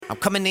I'm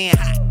coming in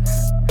hot.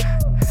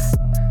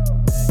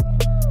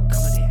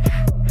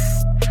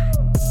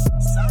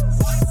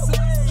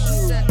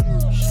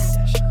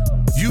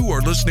 You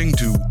are listening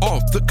to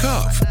Off the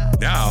Cuff.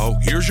 Now,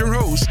 here's your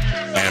host,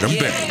 Adam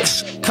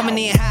Banks. Coming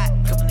in hot.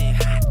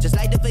 Just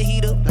like the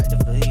fajita.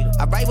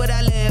 I write what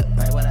I live.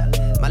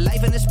 My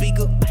life in the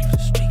speaker.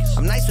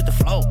 I'm nice with the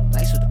flow.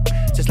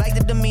 Just like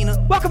the demeanor.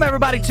 Welcome,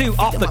 everybody, to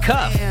Off the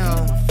Cuff.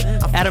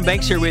 Adam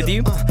Banks here with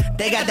you.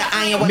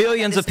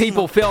 Millions of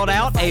people filled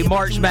out a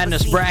March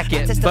Madness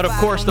bracket, but of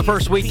course the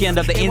first weekend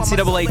of the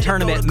NCAA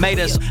tournament made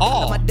us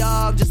all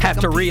have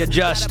to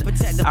readjust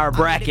our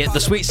bracket. The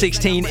Sweet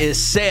 16 is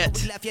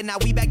set,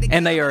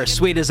 and they are as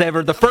sweet as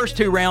ever. The first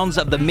two rounds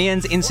of the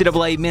men's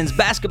NCAA men's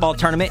basketball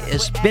tournament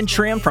has been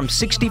trimmed from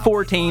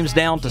 64 teams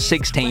down to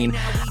 16.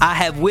 I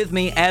have with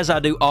me, as I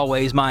do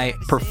always, my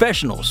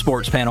professional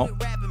sports panel,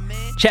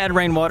 Chad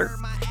Rainwater,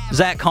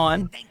 Zach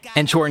Kahn,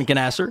 and Jordan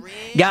Canasser.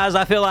 Guys,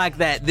 I feel like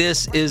that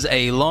this is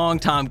a long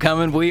time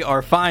coming. We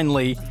are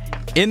finally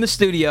in the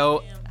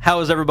studio.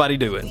 How is everybody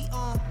doing?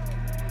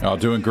 Oh,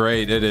 doing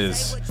great. It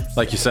is,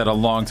 like you said, a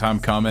long time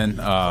coming.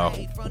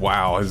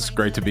 Wow, it's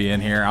great to be in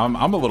here. I'm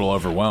a little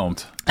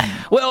overwhelmed.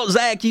 Well,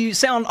 Zach, you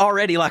sound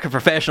already like a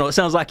professional. It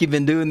sounds like you've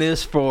been doing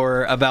this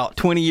for about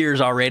 20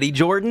 years already.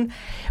 Jordan,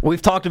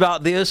 we've talked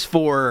about this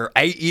for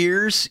 8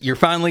 years. You're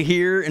finally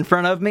here in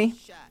front of me.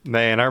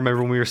 Man, I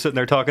remember when we were sitting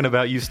there talking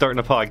about you starting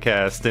a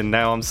podcast, and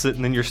now I'm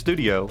sitting in your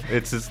studio.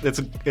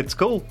 It's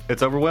cool.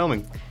 It's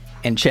overwhelming.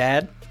 And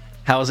Chad,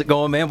 how's it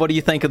going, man? What do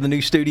you think of the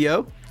new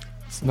studio?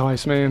 It's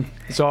nice, man.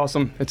 It's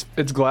awesome.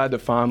 It's glad to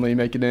finally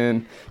make it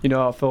in. You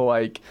know, I feel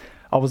like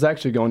I was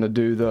actually going to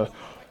do the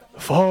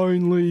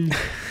finally.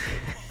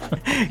 When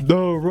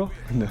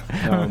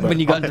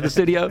you got into the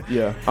studio?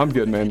 Yeah, I'm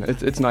good, man.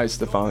 It's nice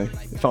to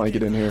finally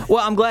get in here.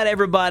 Well, I'm glad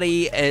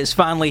everybody is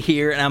finally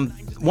here, and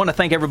I want to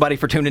thank everybody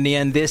for tuning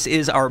in. This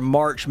is our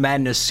March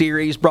Madness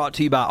series brought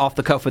to you by Off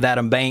the Cuff with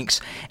Adam Banks.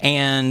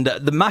 And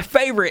my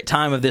favorite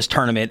time of this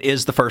tournament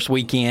is the first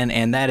weekend,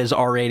 and that is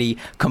already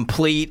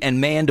complete. And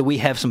man, do we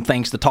have some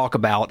things to talk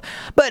about.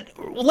 But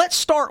let's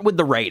start with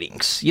the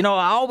ratings. You know,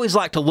 I always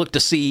like to look to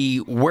see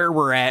where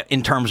we're at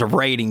in terms of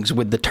ratings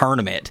with the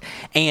tournament.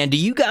 And do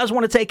you guys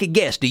want to take a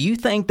guess? Do you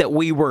think that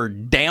we were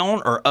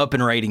down or up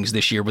in ratings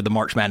this year with the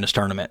March Madness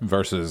tournament?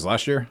 Versus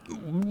last year?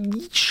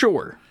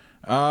 Sure.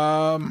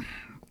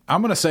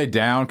 I'm going to say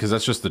down because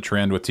that's just the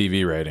trend with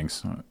TV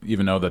ratings,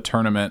 even though the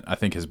tournament, I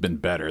think, has been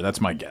better.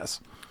 That's my guess.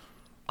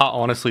 I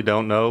honestly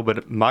don't know,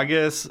 but my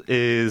guess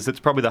is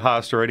it's probably the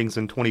highest ratings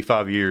in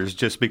 25 years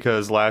just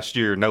because last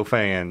year, no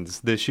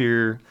fans. This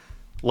year,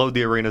 load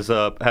the arenas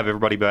up, have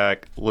everybody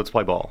back, let's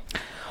play ball.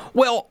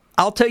 Well,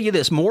 I'll tell you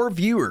this, more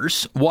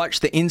viewers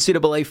watched the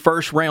NCAA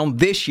first round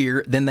this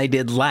year than they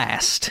did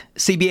last.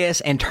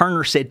 CBS and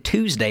Turner said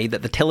Tuesday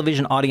that the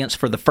television audience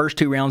for the first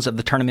two rounds of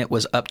the tournament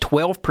was up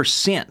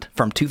 12%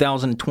 from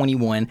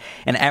 2021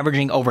 and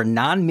averaging over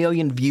 9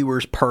 million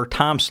viewers per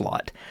time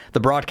slot. The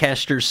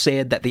broadcasters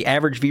said that the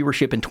average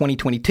viewership in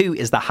 2022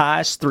 is the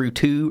highest through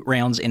two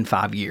rounds in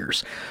 5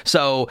 years.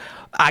 So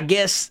I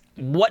guess,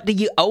 what do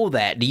you owe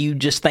that? Do you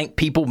just think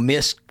people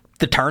missed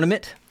the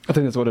tournament? I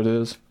think that's what it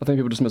is. I think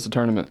people just missed the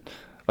tournament.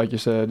 Like you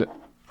said,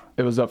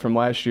 it was up from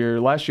last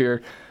year. Last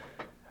year,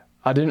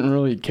 I didn't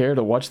really care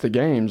to watch the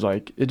games.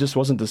 Like, it just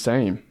wasn't the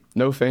same.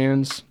 No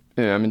fans.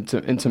 Yeah, I mean,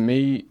 to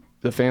me,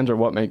 the fans are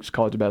what makes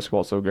college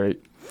basketball so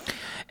great.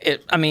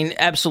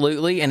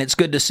 Absolutely, and it's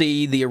good to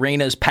see the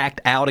arenas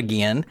packed out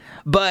again.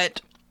 But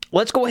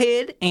let's go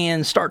ahead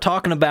and start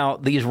talking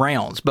about these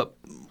rounds. But,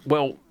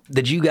 well,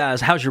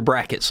 how's your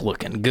brackets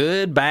looking?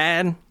 Good,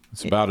 bad?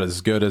 It's about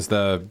as good as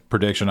the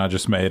prediction I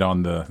just made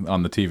on the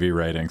TV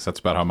ratings. That's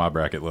about how my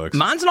bracket looks.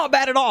 Mine's not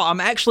bad at all. I'm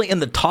actually in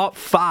the top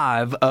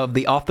 5 of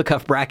the Off the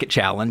Cuff Bracket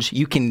Challenge.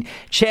 You can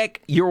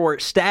check your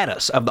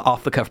status of the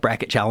Off the Cuff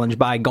Bracket Challenge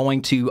by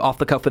going to Off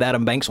the Cuff with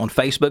Adam Banks on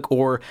Facebook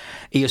or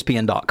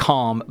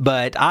ESPN.com.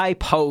 But I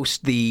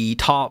post the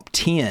top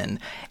 10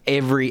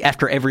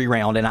 after every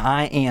round, and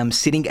I am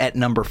sitting at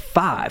number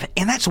 5.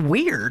 And that's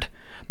weird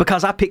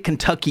because I picked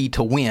Kentucky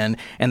to win,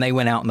 and they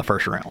went out in the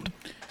first round.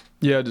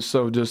 Yeah,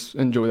 just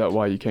enjoy that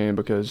while you can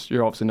because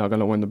you're obviously not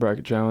going to win the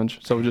bracket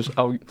challenge. So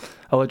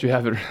I'll let you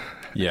have it.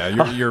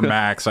 Yeah, your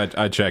max.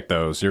 I checked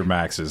those. Your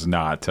max is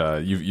not.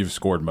 You've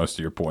scored most of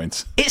your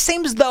points. It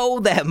seems though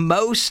that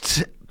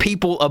most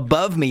people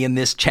above me in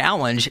this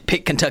challenge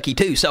pick Kentucky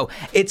too. So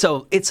it's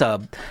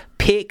a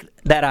pick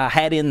that I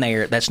had in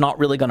there that's not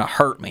really going to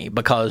hurt me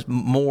because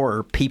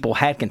more people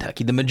had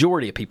Kentucky. The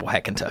majority of people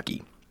had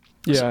Kentucky.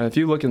 Yeah, if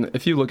you look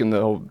in the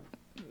whole.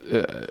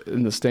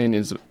 In the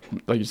standings,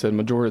 like you said,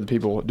 majority of the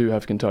people do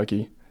have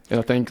Kentucky, and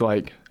I think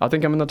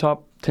I'm in the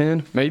top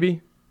 10,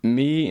 maybe.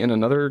 Me and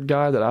another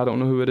guy that I don't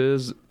know who it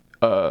is.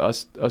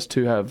 Us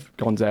two have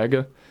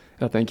Gonzaga.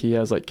 I think he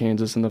has like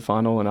Kansas in the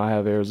final, and I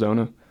have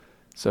Arizona.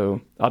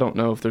 So I don't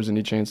know if there's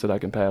any chance that I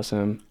can pass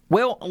him.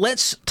 Well,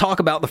 let's talk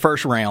about the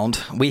first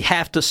round. We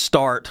have to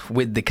start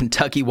with the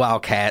Kentucky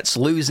Wildcats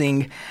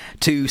losing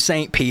to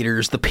St.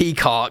 Peter's, the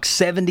Peacocks,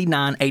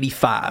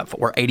 79-85,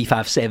 or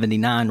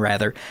 85-79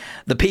 rather.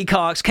 The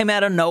Peacocks came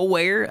out of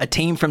nowhere, a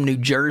team from New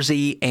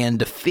Jersey, and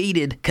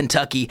defeated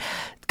Kentucky.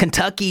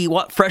 Kentucky,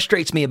 what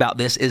frustrates me about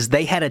this is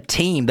they had a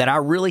team that I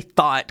really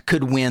thought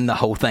could win the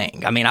whole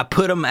thing. I mean, I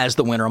put them as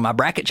the winner on my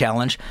bracket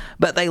challenge,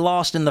 but they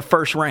lost in the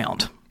first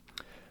round.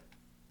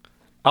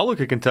 I'll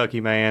look at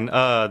Kentucky, man.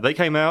 They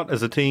came out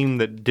as a team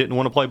that didn't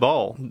want to play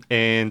ball,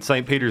 and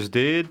St. Peter's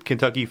did.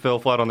 Kentucky fell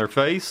flat on their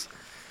face.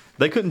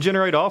 They couldn't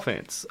generate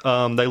offense.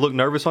 They looked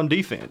nervous on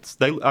defense.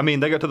 They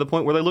got to the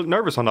point where they looked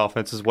nervous on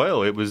offense as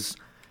well. It was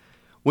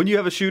when you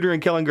have a shooter in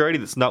Kellen Grady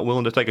that's not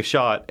willing to take a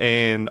shot,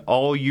 and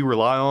all you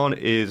rely on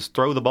is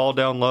throw the ball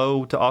down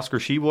low to Oscar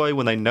Tshiebwe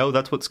when they know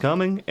that's what's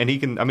coming, and he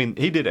can. I mean,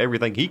 he did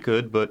everything he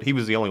could, but he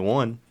was the only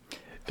one.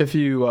 If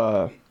you,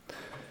 I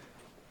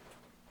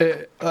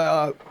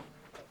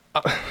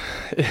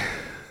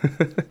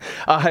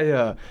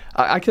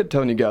kept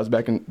telling you guys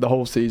back in the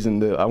whole season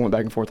that I went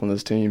back and forth on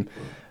this team.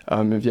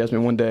 If you asked me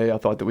one day, I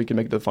thought that we could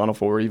make the Final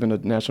Four, even a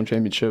national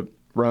championship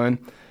run.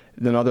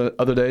 Then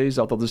other days,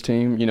 I thought this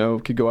team,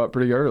 could go out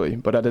pretty early.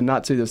 But I did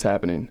not see this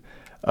happening.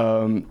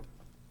 The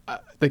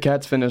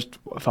Cats finished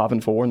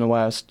 5-4 in the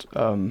last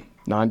 9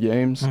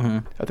 games.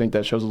 Mm-hmm. I think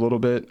that shows a little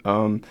bit.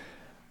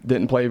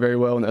 Didn't play very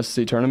well in the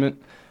SEC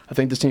tournament. I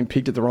think this team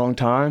peaked at the wrong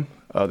time.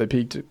 They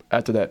peaked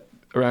after that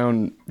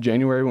around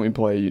January when we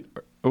played.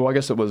 Well, I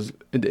guess it was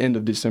at the end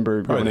of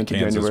December probably going into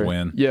Kansas January.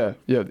 Win. Yeah.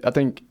 I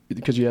think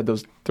because you had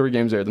those 3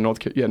 games there.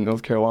 You had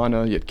North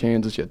Carolina, you had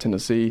Kansas, you had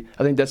Tennessee.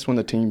 I think that's when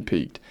the team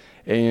peaked.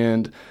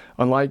 And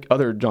unlike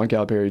other John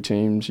Calipari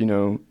teams,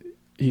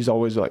 he's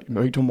always like,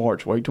 wait till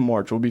March,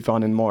 we'll be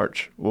fine in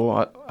March.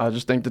 Well, I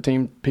just think the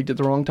team peaked at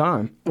the wrong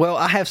time. Well,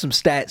 I have some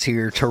stats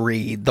here to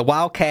read. The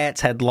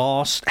Wildcats had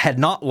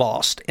not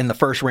lost in the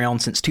first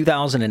round since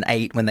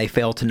 2008 when they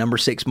fell to number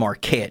 6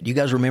 Marquette. You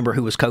guys remember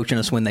who was coaching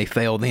us when they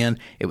fell then?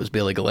 It was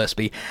Billy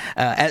Gillespie.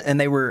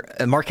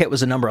 And Marquette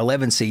was a number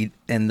 11 seed,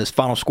 and the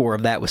final score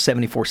of that was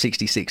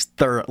 74-66.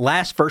 Their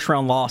last first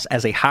round loss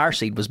as a higher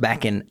seed was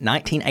back in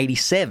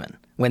 1987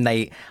 when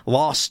they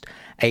lost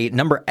a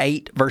number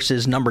 8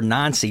 versus number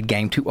 9 seed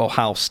game to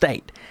Ohio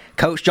State.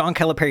 Coach John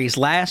Calipari's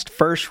last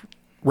first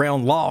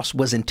round loss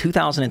was in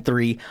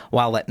 2003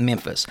 while at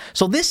Memphis.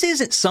 So this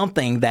isn't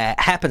something that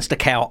happens to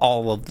Cal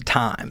all of the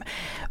time,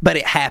 but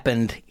it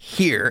happened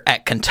here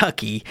at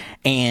Kentucky,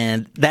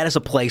 and that is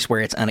a place where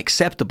it's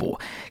unacceptable.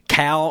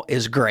 Cal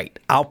is great.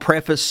 I'll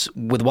preface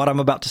with what I'm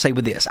about to say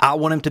with this. I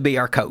want him to be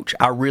our coach.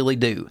 I really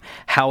do.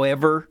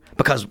 However,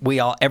 because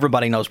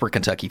everybody knows we're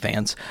Kentucky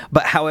fans,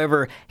 but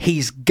however,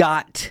 he's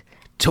got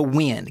to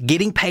win.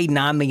 Getting paid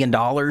 $9 million,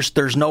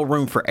 there's no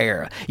room for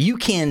error. You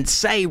can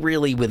say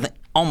really with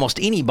almost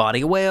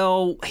anybody,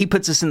 well, he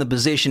puts us in the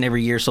position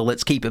every year, so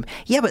let's keep him.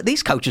 Yeah, but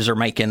these coaches are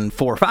making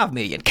 $4 or $5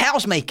 million.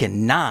 Cal's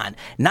making $9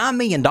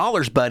 million,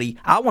 buddy.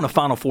 I want a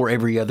Final Four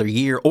every other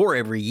year or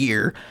every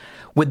year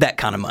with that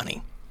kind of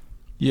money.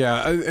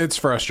 Yeah, it's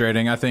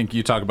frustrating. I think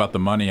you talk about the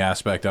money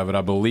aspect of it.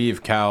 I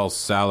believe Cal's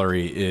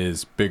salary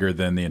is bigger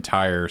than the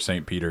entire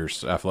St.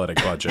 Peter's athletic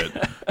budget,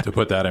 to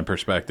put that in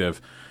perspective.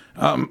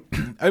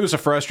 It was a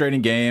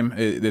frustrating game.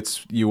 You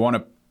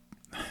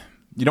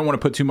don't want to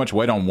put too much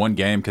weight on one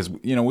game because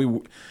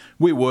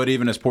we would,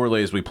 even as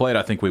poorly as we played.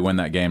 I think we win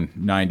that game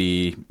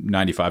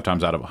 95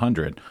 times out of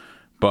 100.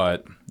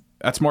 But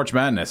that's March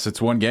Madness.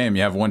 It's one game.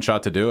 You have one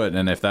shot to do it,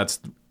 and if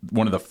that's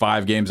one of the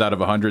 5 games out of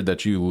 100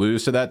 that you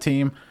lose to that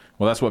team,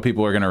 well, that's what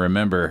people are going to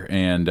remember.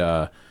 And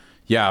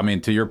yeah, I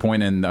mean, to your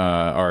point in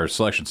our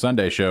Selection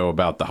Sunday show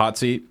about the hot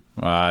seat.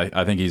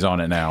 I think he's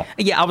on it now.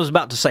 Yeah, I was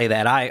about to say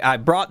that. I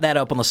brought that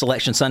up on the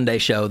Selection Sunday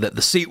show that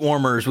the seat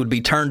warmers would be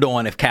turned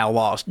on if Cal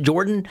lost.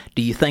 Jordan,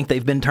 do you think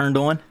they've been turned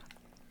on?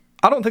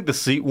 I don't think the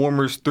seat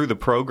warmers through the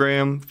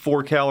program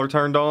for Cal are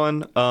turned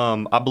on.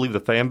 I believe the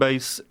fan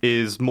base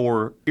is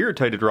more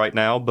irritated right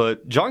now,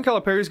 but John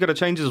Calipari's got to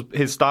change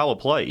his style of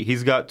play.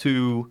 He's got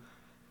to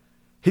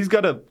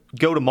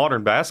go to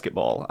modern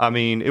basketball. I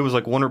mean, it was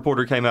like one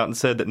reporter came out and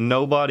said that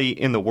nobody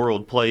in the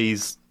world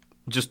plays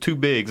just 2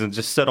 bigs and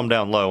just set them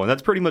down low, and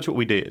that's pretty much what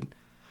we did.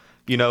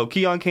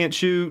 Keon can't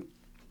shoot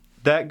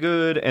that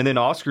good, and then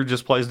Oscar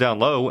just plays down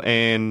low,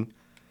 and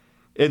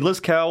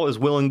unless Cal is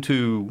willing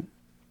to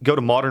go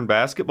to modern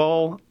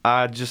basketball,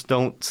 I just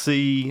don't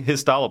see his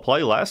style of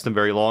play lasting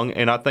very long,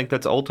 and I think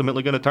that's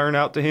ultimately going to turn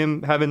out to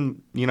him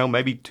having,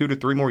 maybe 2 to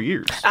 3 more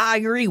years. I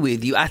agree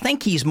with you. I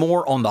think he's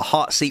more on the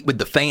hot seat with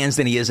the fans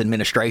than he is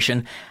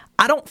administration.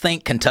 I don't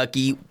think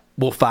Kentucky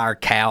will fire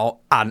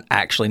Cal. I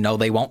actually know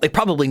they won't. They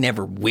probably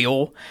never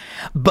will.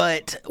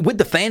 But with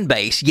the fan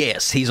base,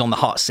 yes, he's on the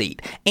hot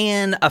seat.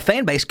 And a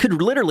fan base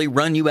could literally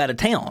run you out of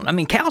town. I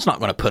mean, Cal's not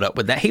going to put up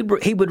with that. He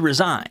would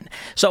resign.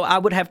 So I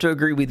would have to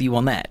agree with you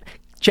on that.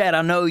 Chad,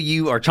 I know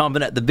you are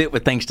chomping at the bit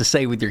with things to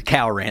say with your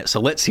Cal rant, so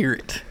let's hear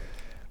it.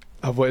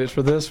 I've waited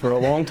for this for a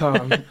long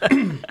time.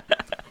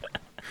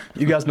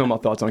 You guys know my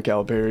thoughts on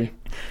Calipari.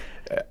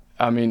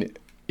 I mean,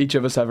 each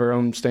of us have our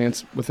own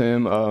stance with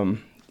him.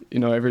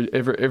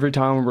 Every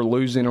time we're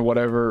losing or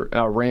whatever,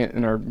 I rant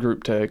in our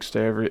group text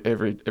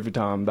every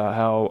time about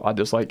how I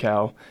dislike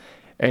Cal.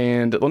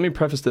 And let me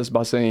preface this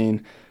by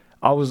saying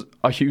I was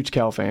a huge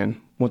Cal fan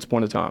once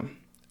upon a time.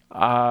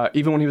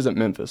 Even when he was at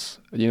Memphis,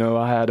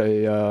 I had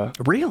a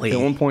really. At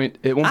one point,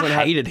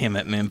 I hated him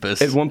at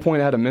Memphis. At one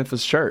point, I had a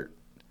Memphis shirt.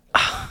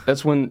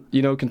 That's when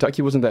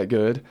Kentucky wasn't that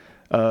good.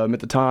 At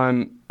the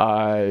time,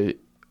 I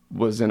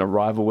was in a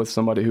rival with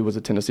somebody who was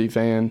a Tennessee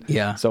fan.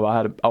 Yeah. So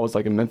I was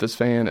like a Memphis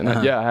fan, and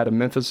I had a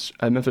Memphis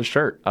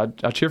shirt. I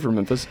cheer for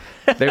Memphis.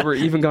 They were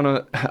even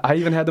I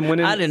even had them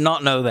winning. I did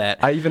not know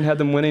that. I even had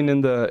them winning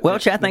in the. Well,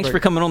 Chad, thanks for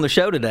coming on the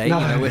show today. No.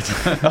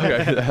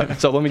 Okay.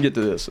 So let me get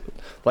to this.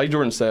 Like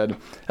Jordan said,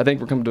 I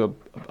think we're coming to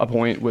a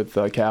point with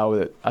Cal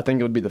that I think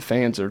it would be the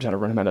fans that are trying to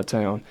run him out of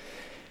town.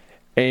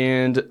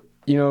 And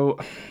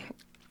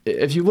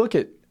if you look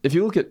at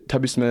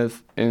Tubby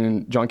Smith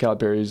and John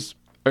Calipari's,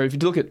 or if you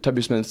look at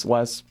Tubby Smith's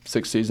last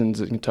 6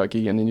 seasons in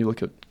Kentucky, and then you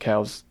look at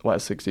Cal's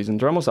last 6 seasons,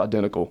 they're almost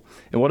identical.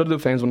 And what did the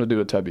fans want to do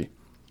to Tubby?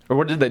 Or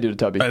what did they do to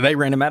Tubby? They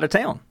ran him out of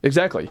town.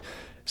 Exactly.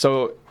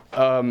 So,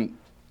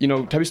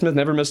 Tubby Smith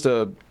never missed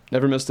the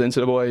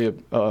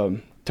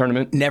NCAA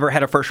tournament. Never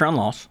had a first-round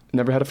loss.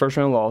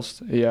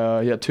 He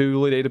had 2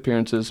 Elite 8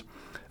 appearances.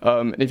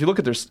 And if you look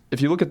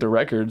at the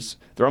records,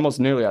 they're almost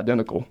nearly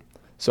identical.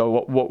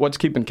 So what's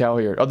keeping Cal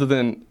here, other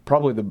than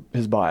probably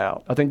his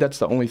buyout? I think that's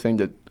the only thing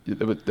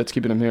that's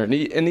keeping him here. And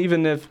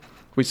even if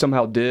we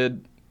somehow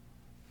did,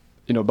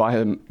 buy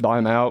him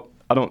out,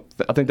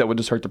 I think that would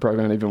just hurt the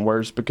program even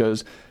worse,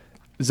 because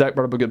Zach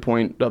brought up a good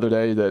point the other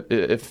day that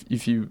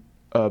if you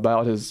buy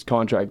out his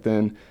contract,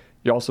 then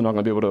you're also not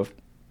going to be able to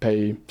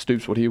pay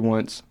Stoops what he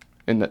wants,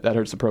 and that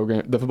hurts the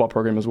football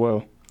program as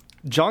well.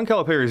 John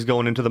Calipari is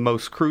going into the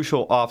most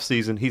crucial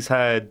offseason he's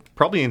had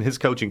probably in his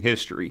coaching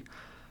history.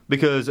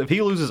 Because if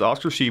he loses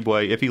Oscar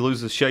Tshiebwe, if he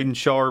loses Shaden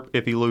Sharp,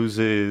 if he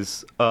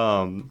loses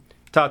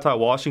Ty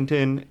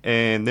Washington,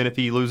 and then if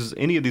he loses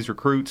any of these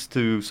recruits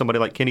to somebody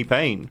like Kenny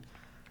Payne,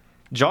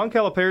 John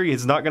Calipari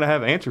is not going to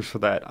have answers for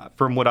that.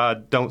 From what I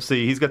don't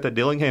see, he's got that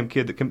Dillingham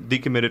kid that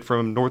decommitted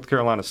from North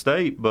Carolina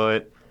State,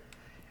 but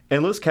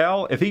unless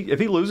Cal, if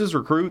he loses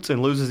recruits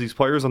and loses these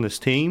players on this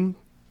team,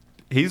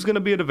 he's going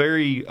to be at a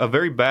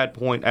very bad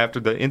point after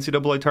the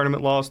NCAA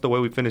tournament loss, the way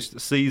we finished the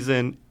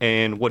season,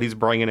 and what he's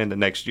bringing into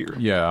next year.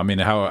 Yeah, I mean,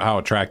 how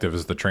attractive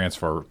is the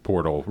transfer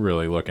portal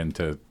really looking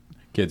to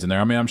kids in there?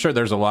 I mean, I'm sure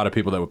there's a lot of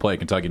people that would play at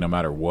Kentucky no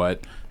matter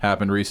what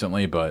happened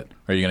recently, but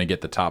are you going to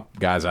get the top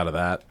guys out of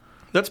that?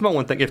 That's my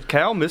one thing. If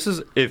Cal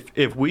misses,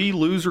 if we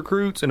lose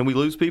recruits and we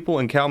lose people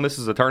and Cal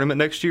misses a tournament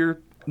next year,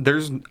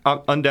 there's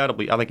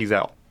undoubtedly, I think he's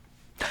out.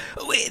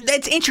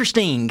 That's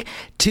interesting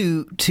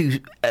to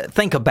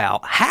think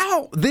about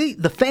how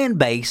the fan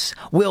base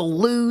will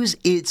lose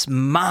its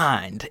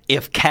mind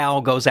if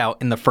Cal goes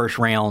out in the first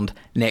round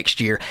next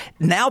year.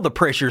 Now the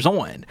pressure's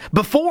on.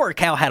 Before,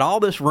 Cal had all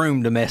this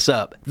room to mess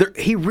up.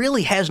 He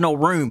really has no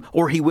room,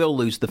 or he will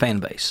lose the fan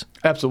base.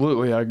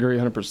 Absolutely, I agree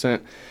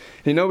 100%.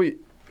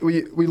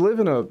 We live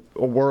in a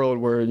world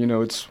where,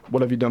 it's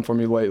what have you done for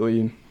me lately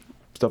and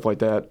stuff like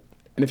that.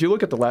 And if you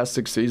look at the last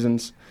 6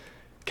 seasons,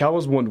 Cal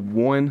has won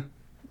 1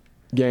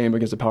 game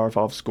against a Power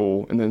 5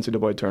 school in the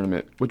NCAA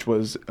tournament, which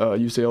was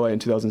UCLA in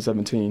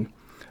 2017.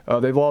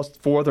 They've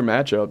lost 4 other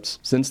matchups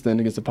since then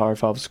against a Power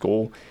 5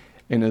 school,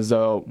 and is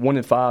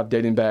 1-5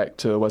 dating back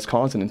to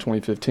Wisconsin in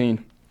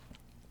 2015.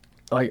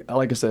 Like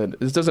I said,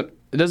 it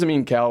doesn't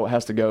mean Cal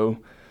has to go,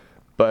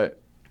 but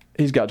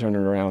he's got to turn it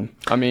around.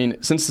 I mean,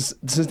 since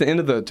the end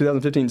of the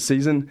 2015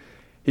 season,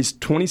 he's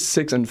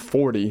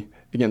 26-40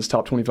 against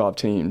top 25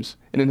 teams,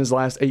 and in his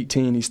last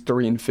 18, he's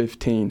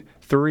 3-15.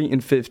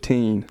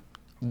 3-15.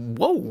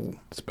 Whoa,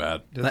 that's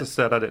bad. That's a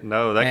stat I didn't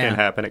know. That can't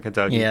happen at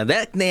Kentucky. Yeah,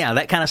 that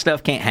kind of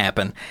stuff can't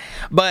happen.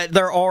 But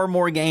there are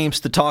more games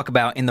to talk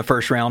about in the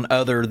first round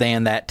other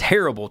than that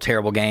terrible,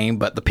 terrible game.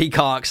 But the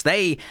Peacocks,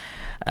 they,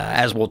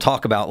 as we'll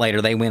talk about later,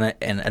 they went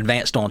and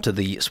advanced on to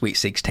the Sweet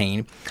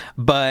 16.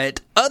 But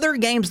other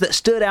games that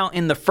stood out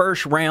in the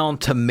first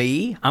round to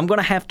me, I'm going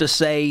to have to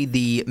say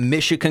the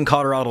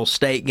Michigan-Colorado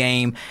State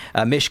game.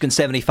 Michigan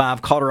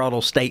 75,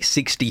 Colorado State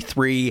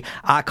 63.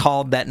 I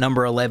called that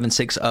number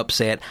 11-6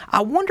 upset.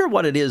 I wonder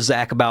what it is,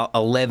 Zach, about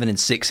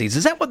 11-6 seeds.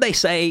 Is that what they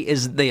say?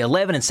 Is the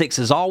 11-6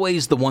 is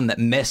always the one that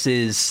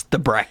messes the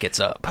brackets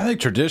up? I think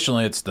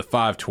traditionally it's the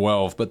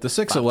 5-12, but the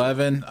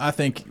 6-11, I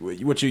think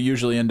what you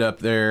usually end up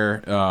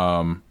there.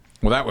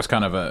 Well, that was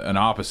kind of an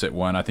opposite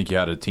one. I think you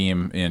had a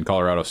team in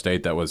Colorado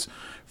State that was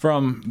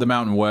from the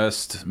Mountain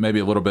West, maybe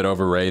a little bit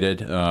overrated,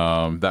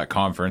 that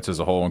conference as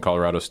a whole in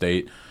Colorado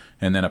State,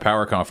 and then a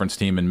power conference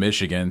team in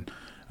Michigan.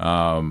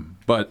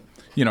 But,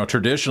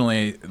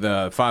 traditionally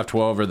the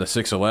 5-12 or the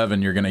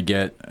 6-11, you're going to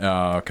get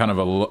kind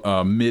of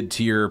a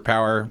mid-tier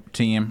power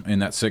team in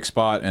that 6th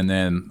spot, and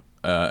then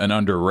an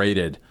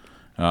underrated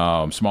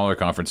smaller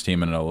conference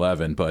team in an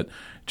 11. But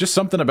just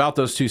something about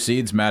those two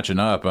seeds matching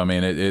up. I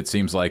mean, it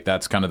seems like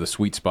that's kind of the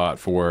sweet spot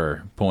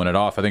for pulling it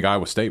off. I think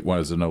Iowa State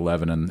was an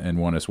 11 and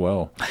won as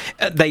well.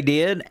 They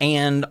did,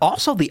 and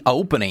also the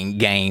opening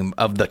game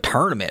of the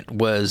tournament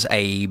was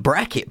a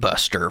bracket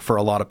buster for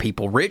a lot of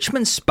people.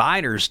 Richmond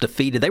Spiders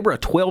they were a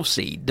 12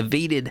 seed,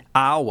 defeated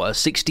Iowa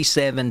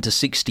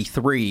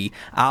 67-63.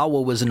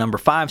 Iowa was a number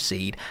 5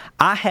 seed.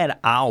 I had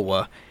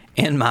Iowa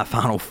in my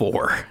Final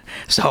Four.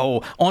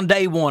 So on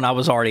day one, I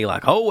was already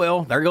like, oh,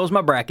 well, there goes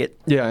my bracket.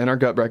 Yeah, in our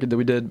gut bracket that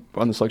we did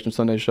on the Selection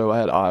Sunday show, I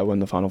had Iowa in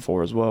the Final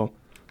Four as well.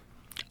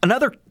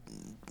 Another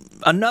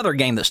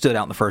game that stood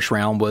out in the first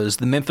round was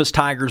the Memphis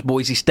Tigers,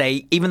 Boise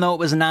State. Even though it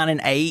was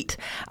 9-8,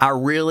 I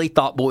really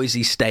thought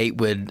Boise State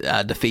would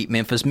defeat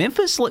Memphis.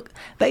 Memphis, look,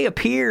 they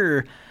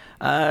appear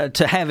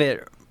to have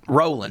it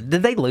rolling.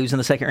 Did they lose in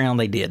the second round?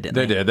 They did, didn't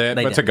they? They did.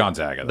 They to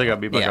Gonzaga. They got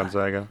beat by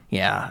Gonzaga.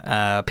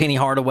 Yeah. Penny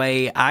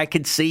Hardaway, I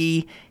could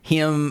see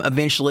him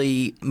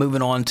eventually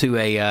moving on to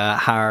a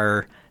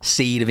higher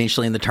seed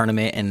eventually in the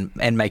tournament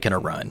and making a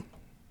run.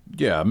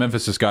 Yeah,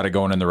 Memphis has got it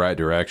going in the right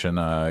direction.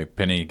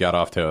 Penny got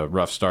off to a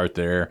rough start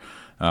there.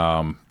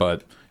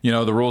 But,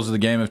 the rules of the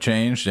game have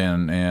changed,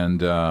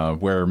 and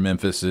where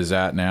Memphis is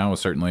at now is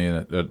certainly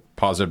a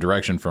positive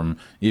direction from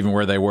even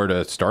where they were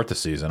to start the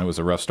season. It was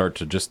a rough start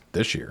to just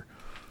this year.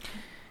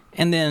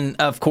 And then,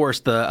 of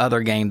course, the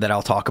other game that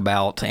I'll talk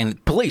about,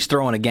 and please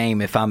throw in a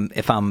game if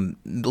I'm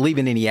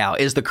leaving any out,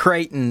 is the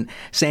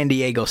Creighton-San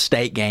Diego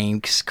State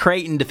game.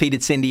 Creighton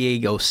defeated San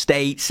Diego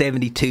State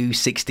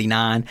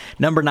 72-69.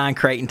 Number 9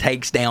 Creighton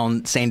takes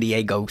down San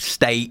Diego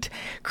State.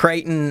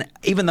 Creighton,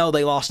 even though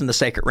they lost in the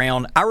second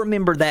round, I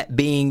remember that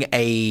being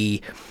a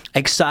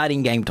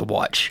exciting game to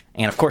watch.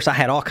 And, of course, I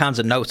had all kinds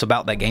of notes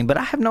about that game, but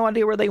I have no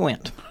idea where they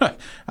went.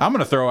 I'm going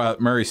to throw out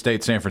Murray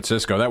State, San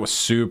Francisco. That was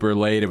super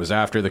late. It was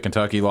after the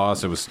Kentucky loss.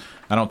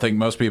 I don't think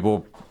most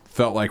people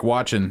felt like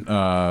watching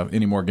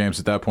any more games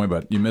at that point,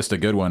 but you missed a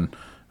good one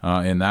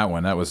in that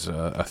one. That was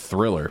a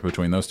thriller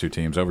between those two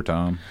teams,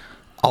 overtime.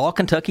 All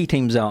Kentucky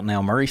teams out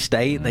now. Murray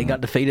State, they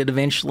got defeated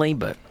eventually,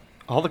 but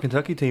all the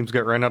Kentucky teams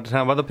got ran out of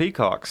town by the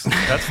Peacocks.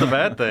 That's the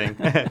bad thing.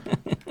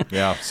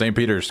 Yeah, St.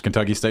 Peter's,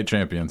 Kentucky State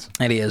champions.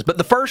 It is. But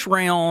the first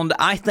round,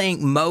 I think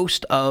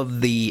most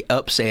of the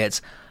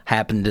upsets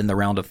happened in the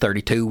round of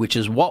 32, which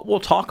is what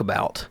we'll talk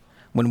about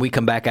when we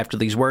come back after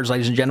these words,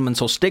 ladies and gentlemen.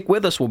 So stick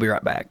with us. We'll be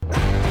right back.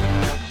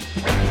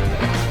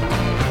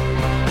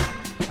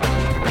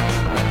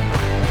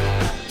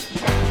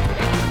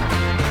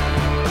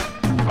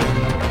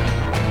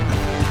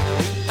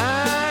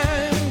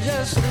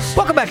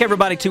 Welcome back,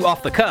 everybody, to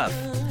Off the Cuff.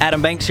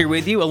 Adam Banks here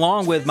with you,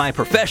 along with my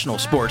professional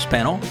sports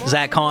panel,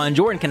 Zach Hahn,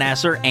 Jordan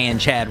Canasser, and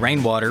Chad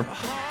Rainwater.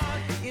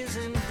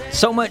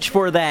 So much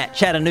for that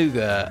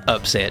Chattanooga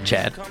upset,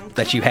 Chad,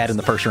 that you had in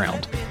the first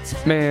round.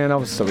 Man, I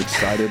was so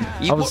excited.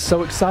 I was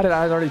so excited.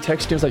 I had already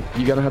texted you. I was like,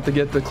 you're going to have to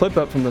get the clip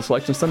up from the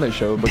Selection Sunday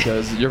show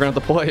because you're going to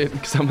have to play it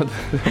because I'm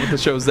with the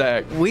show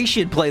Zach. We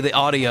should play the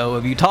audio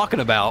of you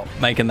talking about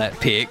making that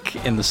pick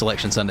in the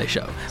Selection Sunday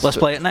show. Let's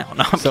play it now.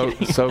 No, I'm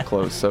kidding. So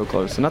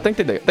close. And I think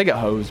they got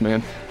hosed,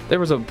 man. There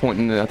was a point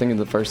in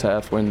the first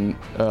half when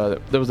there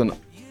was an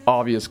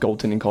obvious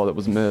goaltending call that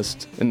was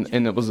missed, and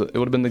it would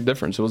have been the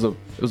difference. It was a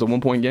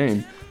 1-point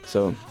game.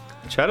 So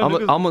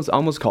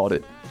almost called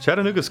it.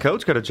 Chattanooga's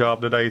coach got a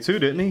job today too,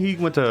 didn't he? He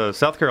went to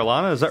South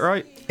Carolina. Is that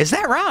right? Is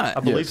that right? I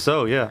believe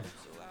so. Yeah.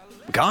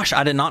 Gosh,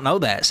 I did not know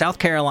that. South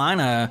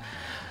Carolina,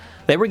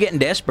 they were getting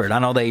desperate. I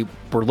know they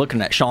were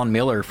looking at Sean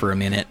Miller for a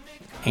minute,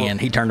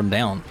 and he turned them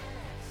down.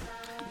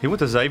 He went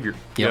to Xavier.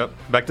 Yep.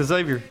 Back to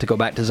Xavier. To go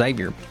back to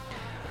Xavier.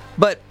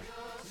 But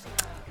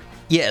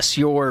yes,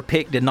 your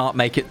pick did not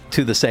make it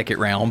to the second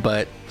round,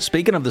 but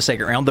speaking of the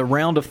second round, the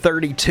round of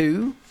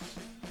 32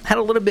 had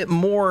a little bit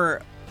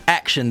more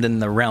action than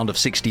the round of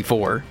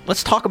 64.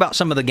 Let's talk about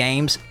some of the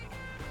games.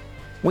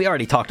 We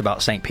already talked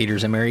about St.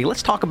 Peter's and Murray.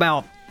 Let's talk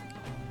about,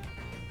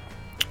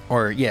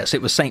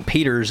 it was St.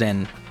 Peter's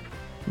and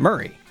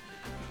Murray.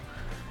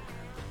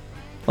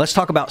 Let's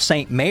talk about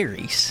St.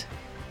 Mary's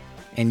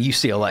and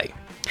UCLA.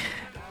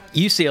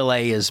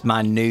 UCLA is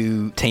my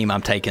new team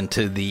I'm taking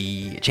to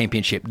the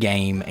championship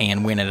game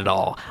and winning it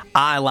all.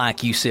 I like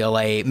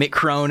UCLA. Mick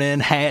Cronin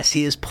has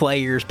his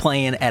players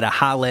playing at a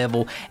high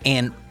level,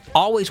 and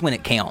always when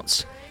it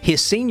counts. His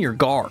senior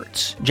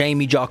guards,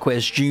 Jamie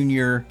Jaquez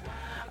Jr.,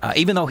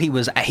 even though he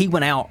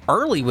went out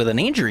early with an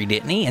injury,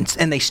 didn't he?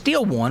 And they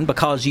still won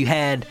because you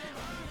had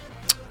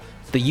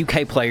the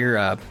UK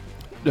player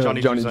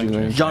Johnny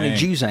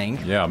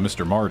Juzang. Yeah,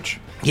 Mr. March.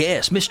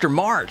 Yes, Mr.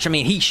 March. I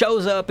mean, he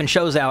shows up and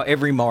shows out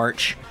every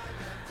March.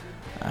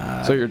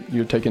 So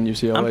you're taking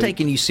UCLA? I'm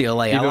taking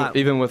UCLA.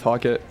 Even with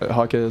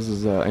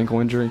Hawkes' ankle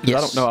injury?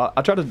 Yes. I don't know.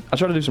 I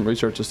tried to do some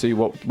research to see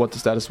what the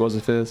status was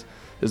of his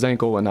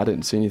ankle, and I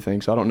didn't see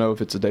anything. So I don't know if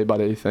it's a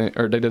day-by-day thing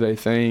or day-to-day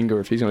thing, or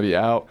if he's going to be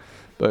out.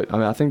 But I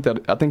mean,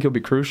 I think he'll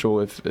be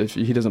crucial if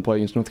he doesn't play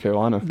against North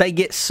Carolina. They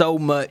get so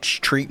much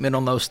treatment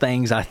on those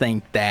things. I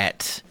think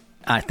that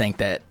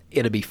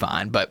it'll be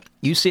fine. But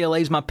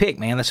UCLA's my pick,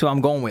 man. That's who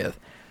I'm going with.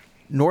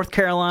 North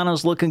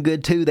Carolina's looking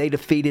good, too. They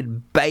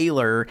defeated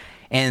Baylor,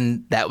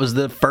 and that was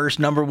the first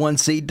number 1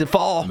 seed to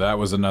fall. That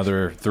was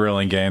another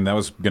thrilling game. That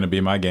was going to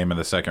be my game in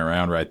the second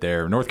round right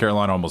there. North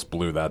Carolina almost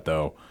blew that,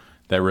 though.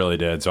 They really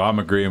did. So I'm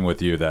agreeing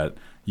with you that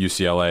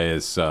UCLA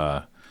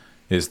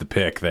is the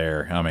pick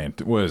there. I mean,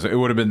 it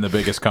would have been the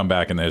biggest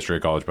comeback in the history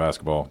of college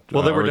basketball.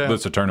 Well, they were down.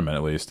 It's a tournament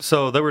at least.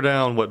 So they were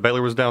down.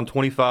 Baylor was down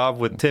 25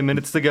 with 10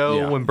 minutes to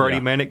go when Brady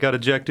Manick got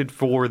ejected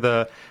for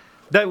the.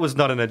 That was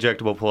not an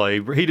ejectable play.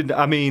 He did.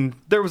 I mean,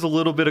 there was a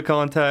little bit of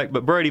contact,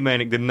 but Brady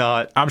Manick did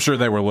not. I'm sure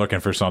they were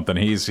looking for something.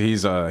 He's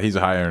a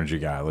high energy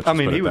guy. Let's just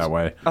put it that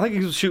way. I think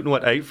he was shooting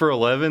 8 for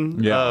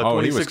 11.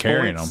 Yeah. He was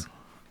carrying them.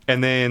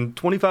 And then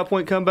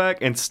 25-point comeback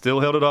and still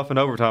held it off in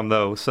overtime,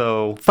 though.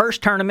 So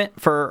first tournament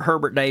for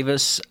Herbert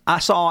Davis. I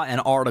saw an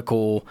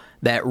article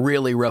that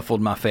really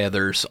ruffled my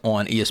feathers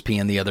on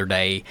ESPN the other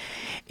day.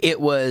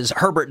 It was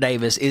Herbert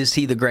Davis, is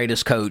he the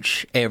greatest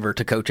coach ever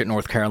to coach at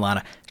North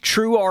Carolina?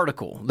 True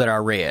article that I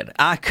read.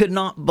 I could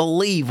not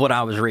believe what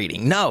I was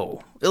reading.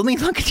 No. I mean,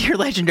 look at your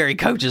legendary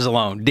coaches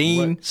alone.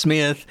 Dean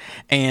Smith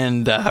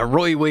and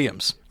Roy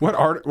Williams. What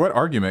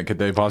argument could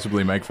they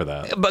possibly make for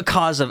that?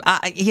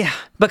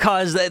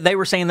 Because they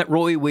were saying that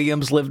Roy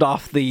Williams lived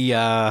off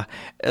the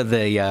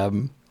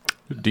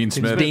Dean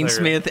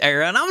Smith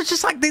era, and I was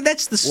just like,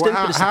 that's the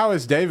stupidest. How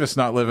is Davis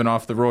not living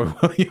off the Roy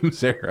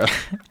Williams era?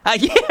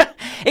 Yeah,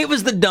 it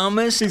was the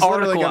dumbest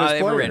article I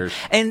ever read.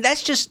 And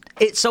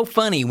it's so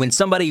funny when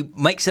somebody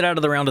makes it out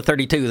of the round of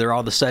 32, they're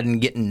all of a sudden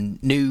getting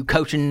new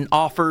coaching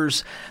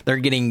offers. They're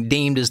getting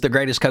deemed as the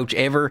greatest coach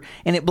ever,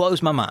 and it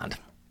blows my mind.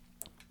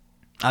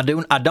 I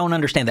don't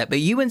understand that, but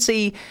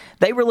UNC,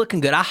 they were looking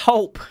good. I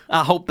hope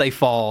they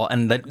fall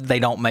and that they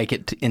don't make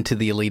it into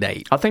the Elite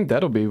Eight. I think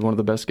that'll be one of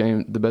the best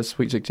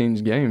Sweet 16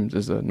 games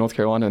is North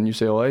Carolina and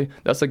UCLA.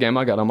 That's the game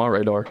I got on my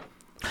radar.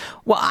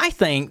 Well, I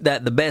think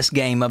that the best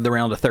game of the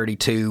round of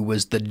 32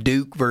 was the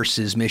Duke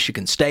versus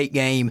Michigan State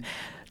game.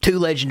 Two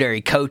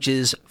legendary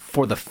coaches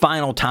for the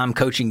final time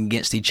coaching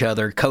against each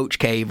other, Coach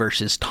K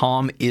versus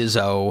Tom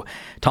Izzo.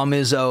 Tom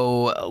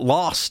Izzo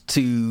lost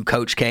to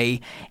Coach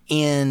K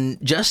in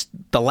just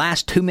the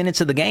last 2 minutes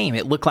of the game.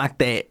 It looked like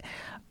that,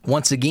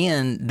 once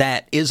again,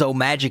 that Izzo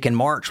magic in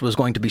March was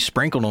going to be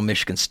sprinkled on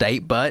Michigan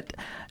State, but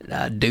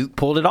Duke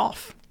pulled it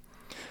off.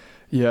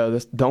 Yeah,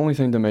 the only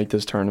thing to make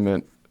this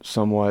tournament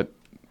somewhat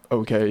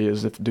okay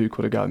is if Duke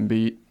would have gotten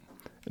beat.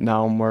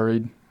 Now I'm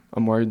worried.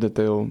 I'm worried that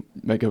they'll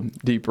make a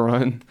deep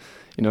run.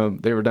 You know,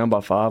 they were down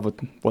by 5 with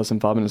less than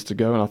 5 minutes to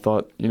go, and I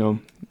thought,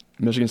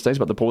 Michigan State's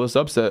about to pull this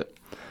upset.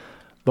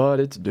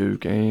 But it's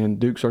Duke, and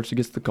Duke starts to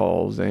get the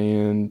calls,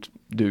 and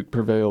Duke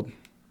prevailed.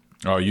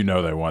 Oh,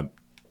 they want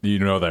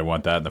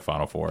that in the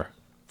Final Four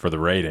for the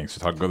ratings.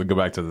 Go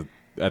back to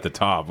at the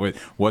top.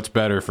 What's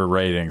better for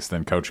ratings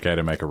than Coach K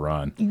to make a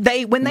run?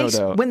 When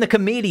the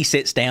committee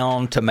sits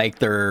down to make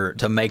their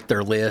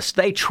list,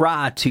 they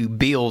try to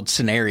build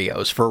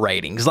scenarios for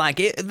ratings.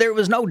 There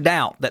was no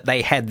doubt that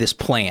they had this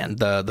plan,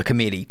 the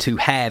committee, to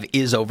have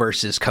Izzo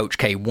versus Coach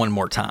K one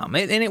more time,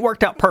 and it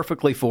worked out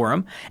perfectly for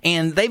them.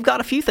 And they've got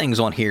a few things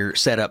on here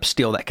set up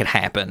still that could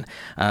happen.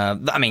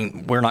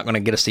 We're not going to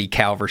get to see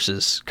Cal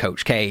versus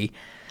Coach K.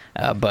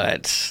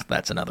 But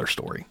that's another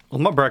story. Well,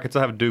 my brackets,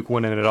 I have Duke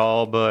winning it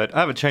all, but I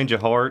have a change of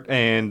heart,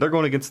 and they're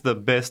going against the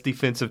best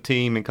defensive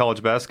team in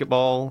college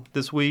basketball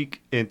this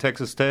week in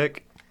Texas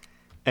Tech,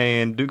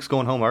 and Duke's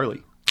going home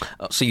early.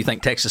 So you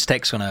think Texas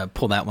Tech's going to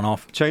pull that one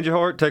off? Change of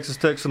heart. Texas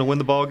Tech's going to win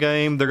the ball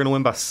game. They're going to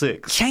win by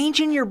 6.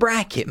 Changing your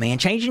bracket, man.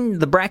 Changing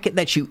the bracket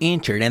that you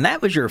entered, and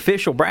that was your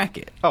official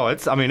bracket. Oh,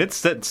 it's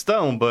set in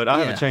stone, but I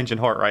have a change in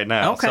heart right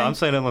now. Okay. So I'm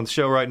saying it on the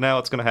show right now.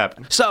 It's going to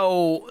happen.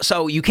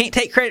 So you can't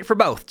take credit for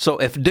both. So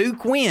if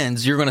Duke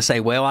wins, you're going to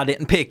say, well, I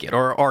didn't pick it.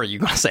 Or are you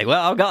going to say,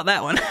 well, I got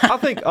that one? I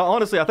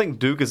think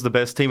Duke is the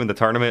best team in the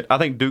tournament. I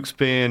think Duke's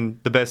been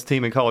the best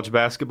team in college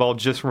basketball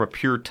just from a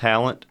pure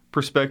talent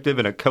perspective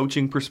and a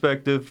coaching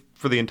perspective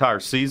for the entire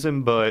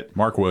season, but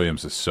Mark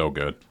Williams is so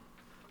good.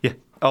 Yeah,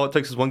 all it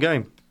takes is one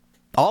game.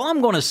 All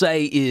I'm going to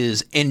say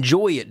is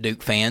enjoy it,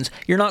 Duke fans.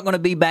 You're not going to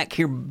be back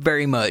here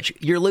very much.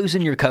 You're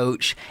losing your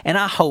coach, and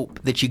I hope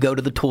that you go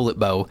to the toilet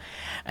bowl,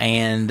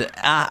 and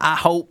I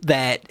hope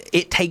that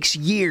it takes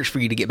years for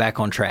you to get back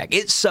on track.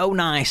 It's so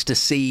nice to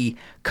see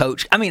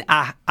Coach.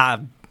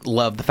 I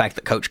love the fact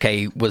that Coach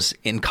K was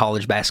in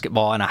college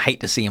basketball, and I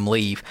hate to see him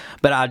leave,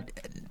 but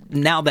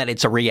now that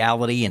it's a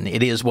reality and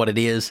it is what it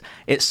is,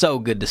 it's so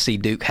good to see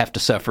Duke have to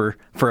suffer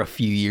for a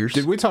few years.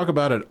 Did we talk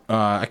about it?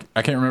 I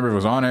can't remember if it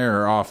was on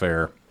air or off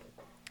air.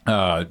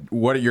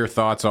 What your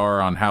thoughts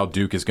are on how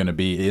Duke is going to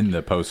be in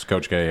the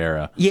post-Coach K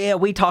era? Yeah,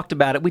 we talked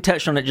about it. We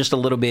touched on it just a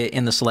little bit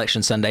in the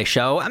Selection Sunday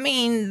show.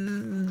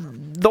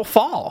 They'll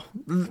fall.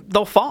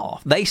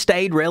 They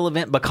stayed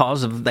relevant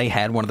because they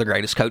had one of the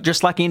greatest coaches,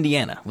 just like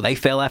Indiana. They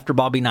fell after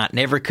Bobby Knight.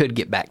 Never could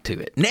get back to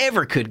it.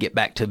 Never could get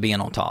back to being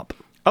on top.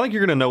 I think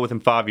you're going to know within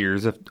 5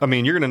 years. You're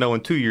going to know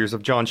in 2 years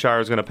if John Shire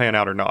is going to pan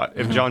out or not.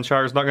 If John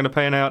Shire is not going to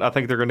pan out, I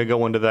think they're going to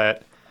go into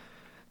that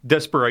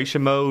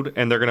desperation mode,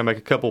 and they're going to make a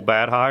couple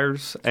bad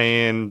hires,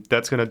 and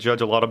that's going to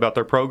judge a lot about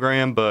their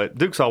program. But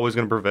Duke's always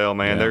going to prevail,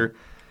 man. Yeah.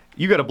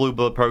 you got a blue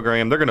blood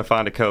program. They're going to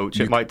find a coach.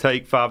 It might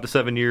take 5 to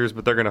 7 years,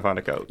 but they're going to find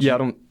a coach. Yeah, I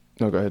don't.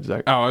 No, go ahead,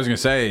 Zach. Oh, I was going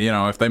to say,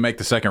 if they make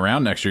the second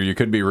round next year, you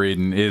could be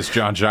reading, is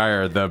John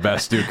Shire the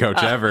best Duke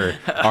coach ever?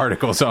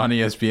 Articles on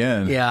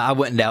ESPN. Yeah, I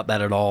wouldn't doubt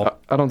that at all.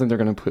 I don't think they're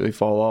going to completely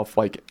fall off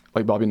like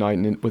Bobby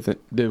Knight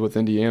did with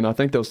Indiana. I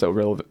think they'll still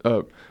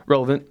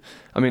relevant.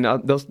 I mean,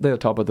 they're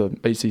top of the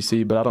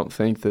ACC, but I don't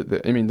think that.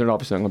 They're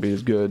obviously not going to be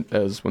as good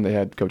as when they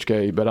had Coach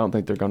K, but I don't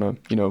think they're going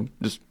to,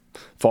 just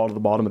fall to the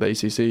bottom of the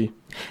ACC.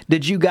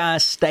 Did you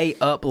guys stay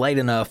up late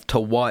enough to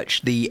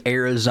watch the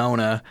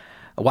Arizona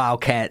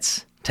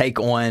Wildcats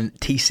take on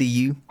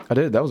TCU? I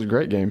did. That was a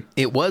great game.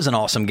 It was an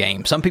awesome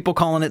game. Some people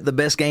calling it the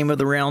best game of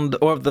the round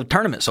or of the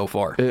tournament so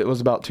far. It was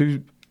about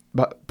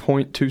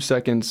 0.2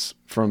 seconds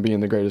from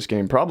being the greatest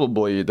game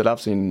probably that I've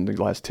seen in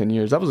the last 10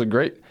 years. That was a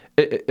great.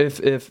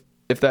 If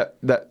that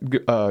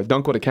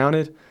dunk would have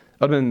counted,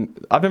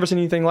 I've never seen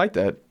anything like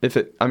that. It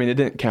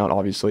didn't count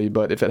obviously,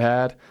 but if it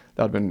had,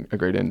 that would have been a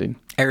great ending.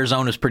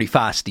 Arizona's pretty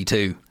feisty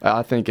too.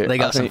 I think they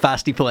got some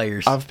feisty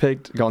players. I've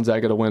picked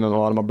Gonzaga to win on a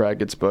lot of my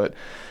brackets, but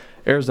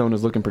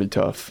Arizona's looking pretty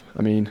tough.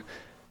 Ben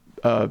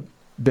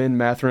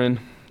Mathurin,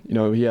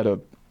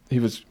 he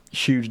was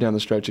huge down the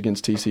stretch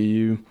against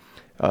TCU.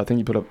 I think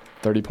he put up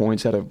 30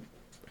 points, had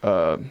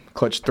a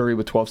clutch 3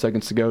 with 12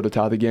 seconds to go to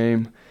tie the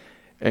game,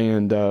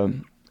 and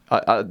they'll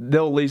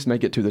at least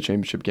make it to the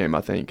championship game.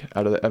 I think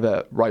out of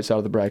that right side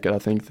of the bracket, I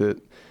think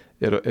that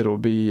it'll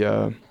be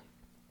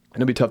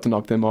tough to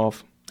knock them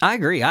off. I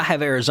agree. I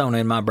have Arizona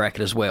in my bracket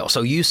as well.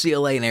 So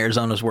UCLA and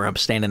Arizona is where I'm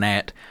standing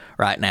at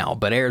right now.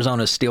 But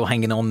Arizona's still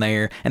hanging on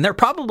there, and they're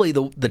probably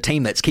the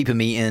team that's keeping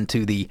me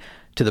into the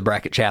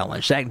bracket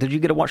challenge. Zach, did you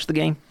get to watch the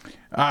game?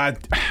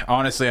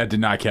 Honestly, I did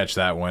not catch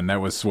that one.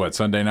 That was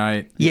Sunday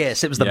night?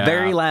 Yes, it was the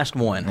very last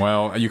one.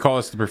 Well, you call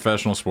us the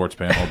professional sports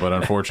panel, but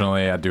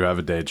unfortunately, I do have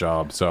a day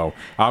job, so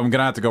I'm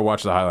gonna have to go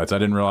watch the highlights. I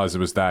didn't realize it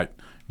was that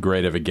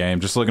great of a game.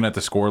 Just looking at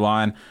the score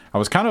line, I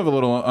was kind of a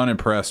little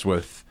unimpressed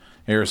with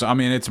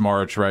Arizona. It's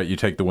March, right? You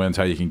take the wins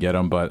how you can get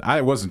them, but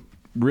I wasn't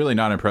really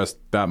not impressed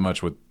that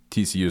much with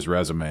TCU's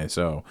resume.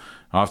 So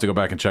I'll have to go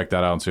back and check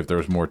that out and see if there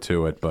was more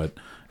to it. But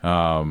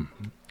I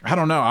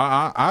don't know.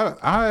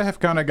 I have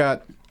kind of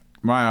got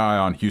my eye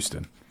on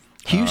Houston.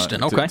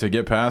 Okay. To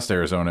get past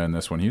Arizona in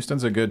this one.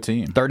 Houston's a good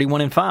team.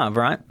 31-5,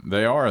 right?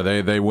 They are.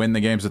 They win the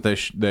games that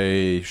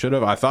they should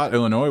have. I thought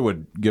Illinois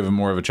would give them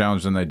more of a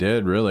challenge than they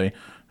did, really.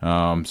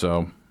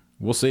 So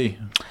we'll see.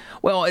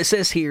 Well, it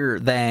says here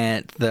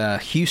that the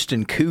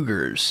Houston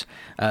Cougars,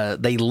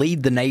 they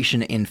lead the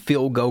nation in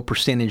field goal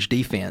percentage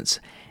defense,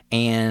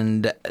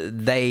 and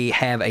they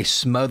have a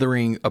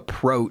smothering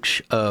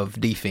approach of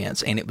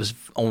defense, and it was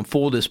on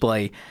full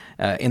display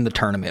in the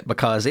tournament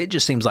because it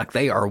just seems like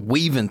they are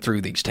weaving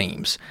through these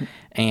teams.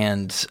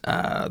 And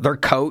their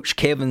coach,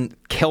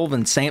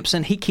 Kelvin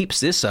Sampson, he keeps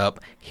this up,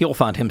 he'll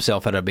find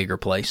himself at a bigger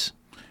place.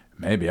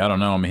 Maybe. I don't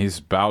know. He's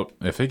about,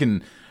 if he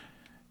can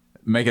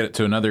make it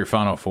to another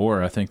Final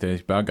Four, I think they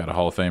about got a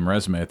Hall of Fame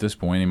resume at this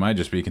point. He might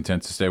just be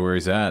content to stay where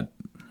he's at.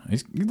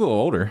 He's a little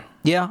older.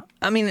 Yeah.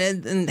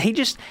 And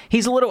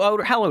he's a little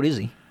older. How old is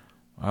he?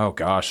 Oh,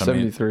 gosh.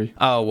 73.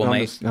 Oh, well,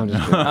 maybe.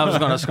 I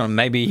was going to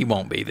maybe he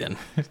won't be then.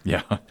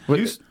 Yeah.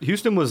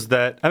 Houston was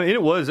that.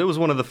 It was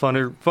one of the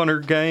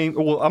funner games.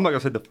 Well, I'm not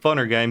going to say the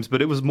funner games,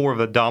 but it was more of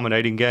a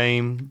dominating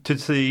game to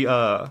see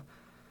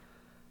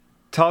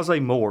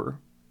Taze Moore.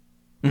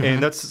 Mm-hmm.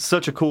 And that's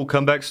such a cool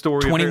comeback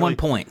story. 21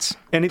 points.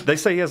 And they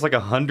say he has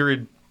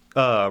 100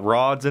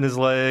 rods in his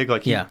leg.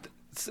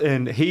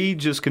 And he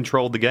just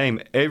controlled the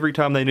game. Every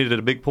time they needed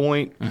a big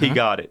point, he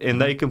got it.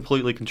 And they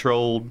completely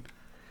controlled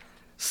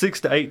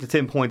 6 to 8 to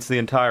 10 points the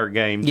entire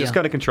game. Just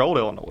kind of controlled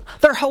Illinois.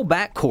 Their whole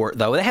backcourt,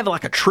 though, they have a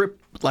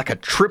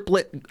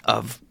triplet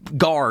of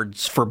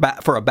guards for a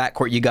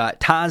backcourt. You got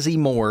Taze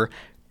Moore,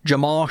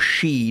 Jamal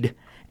Sheed,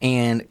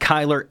 and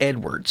Kyler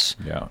Edwards.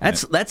 Yeah,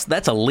 that's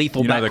a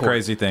lethal backcourt. The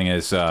crazy thing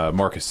is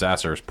Marcus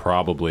Sasser is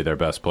probably their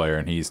best player,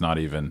 and he's not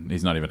even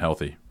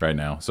healthy right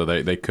now. So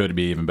they could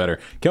be even better.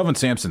 Kelvin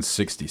Sampson's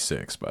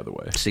 66, by the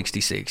way.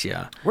 66,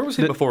 yeah. Where was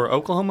he before?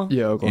 Oklahoma?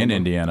 Yeah, Oklahoma. In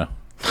Indiana.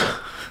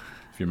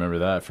 If you remember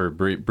that for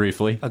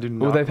briefly. I do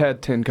not. Well, they've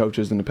had 10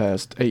 coaches in the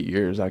past 8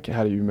 years. How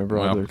do you remember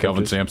all their coaches?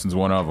 Kelvin Sampson's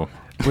one of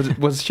them.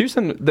 Was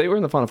Houston? They were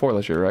in the Final Four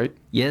last year, right?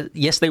 Yeah,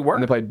 yes, they were.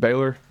 And they played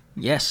Baylor.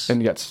 Yes.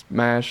 And got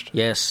smashed.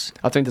 Yes.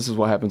 I think this is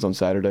what happens on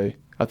Saturday.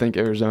 I think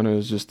Arizona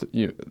is just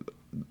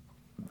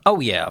oh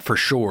yeah, for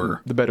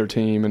sure, the better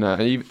team,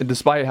 and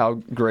despite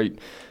how great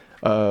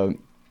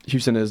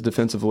Houston is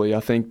defensively,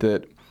 I think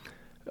that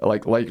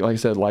like I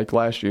said, like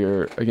last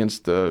year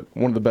against one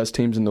of the best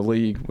teams in the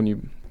league,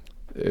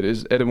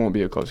 it won't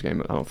be a close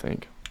game. I don't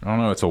think. I don't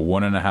know. It's a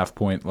 1.5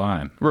 point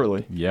line.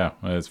 Really? Yeah,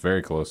 it's a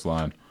very close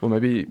line. Well,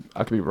 maybe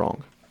I could be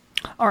wrong.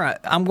 All right,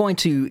 I'm going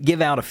to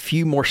give out a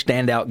few more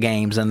standout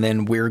games, and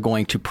then we're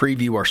going to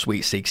preview our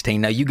Sweet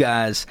 16. Now, you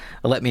guys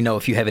let me know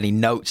if you have any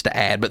notes to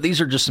add, but these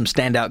are just some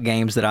standout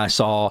games that I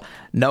saw.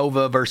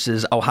 Nova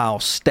versus Ohio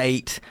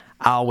State,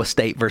 Iowa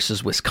State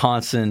versus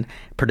Wisconsin,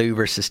 Purdue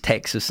versus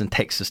Texas, and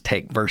Texas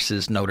Tech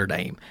versus Notre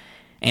Dame.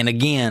 And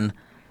again,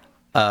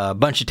 a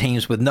bunch of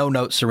teams with no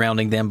notes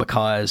surrounding them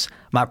because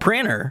my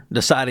printer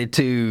decided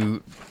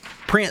to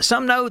print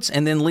some notes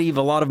and then leave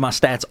a lot of my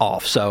stats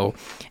off. So,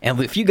 and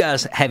if you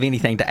guys have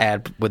anything to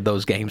add with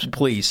those games,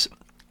 please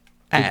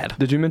add.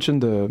 Did you mention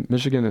the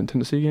Michigan and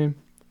Tennessee game?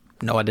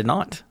 No, I did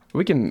not.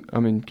 We can,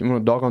 you want to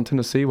dog on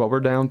Tennessee while we're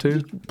down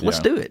too? Let's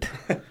do it.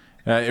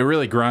 It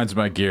really grinds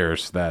my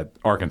gears that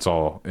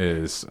Arkansas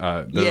is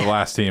the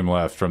last team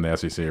left from the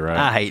SEC, right?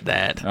 I hate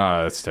that.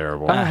 That's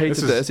terrible. I hate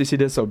that the SEC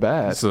did so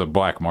bad. This is a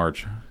black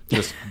march.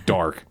 Just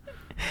dark.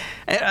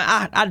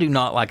 I do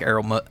not like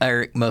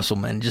Eric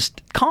Musselman.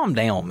 Just calm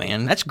down,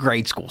 man. That's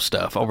grade school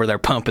stuff over there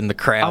pumping the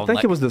crowd. I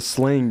think it was the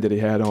sling that he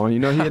had on. He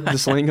had the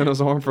sling on his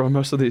arm for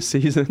most of the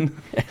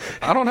season.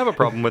 I don't have a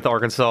problem with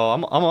Arkansas.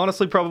 I'm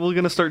honestly probably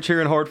going to start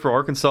cheering hard for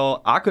Arkansas.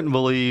 I couldn't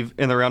believe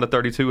in the round of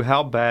 32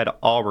 how bad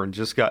Auburn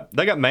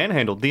they got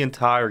manhandled the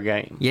entire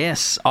game.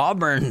 Yes,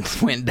 Auburn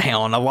went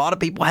down. A lot of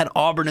people had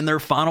Auburn in their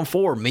Final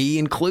Four, me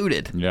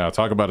included. Yeah,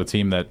 talk about a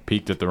team that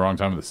peaked at the wrong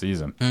time of the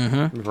season.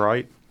 Mm-hmm.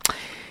 Right.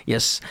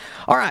 Yes.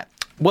 All right.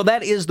 Well,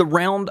 that is the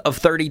round of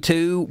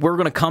 32. We're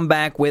going to come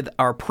back with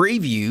our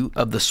preview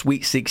of the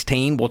Sweet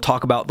 16. We'll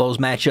talk about those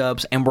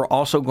matchups, and we're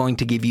also going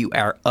to give you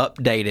our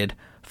updated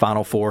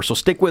Final Four. So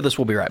stick with us.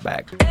 We'll be right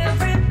back.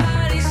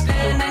 Everybody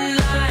stand in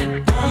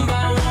line, one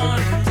by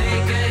one,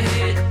 take a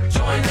hit,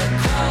 join the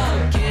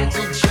club. Kids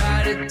will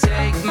try to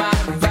take my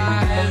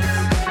vibes.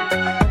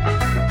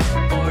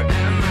 Or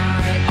am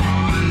I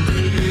on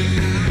the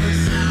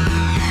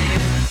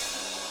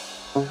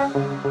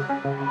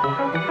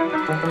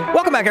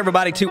Welcome back,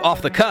 everybody, to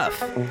Off the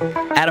Cuff.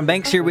 Adam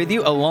Banks here with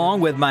you,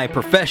 along with my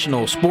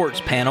professional sports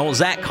panel,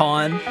 Zach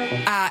Kahn,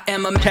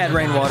 Chad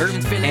Rainwater,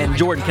 and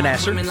Jordan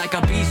Canasser.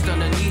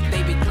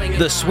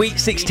 The Sweet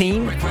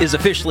 16 is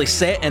officially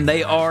set, and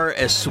they are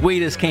as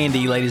sweet as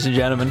candy, ladies and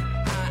gentlemen.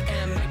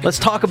 Let's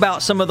talk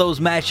about some of those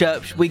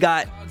matchups. We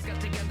got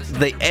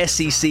the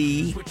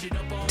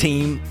SEC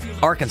team,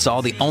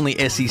 Arkansas, the only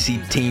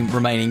SEC team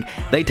remaining.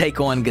 They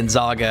take on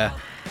Gonzaga.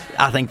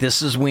 I think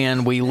this is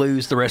when we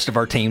lose the rest of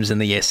our teams in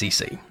the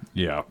SEC.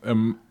 Yeah.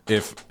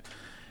 If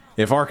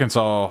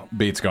Arkansas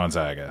beats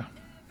Gonzaga,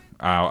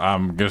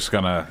 I'm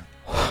gonna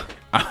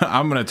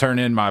turn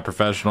in my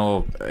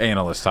professional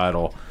analyst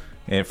title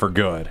for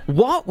good.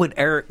 What would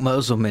Eric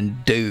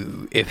Musselman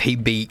do if he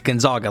beat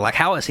Gonzaga? Like,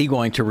 how is he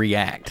going to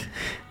react?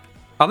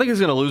 I think he's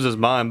going to lose his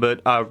mind, but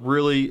I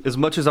really, as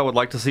much as I would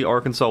like to see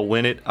Arkansas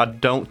win it, I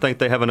don't think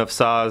they have enough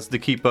size to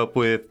keep up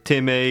with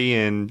Tim A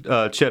and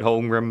Chet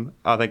Holmgren.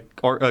 I think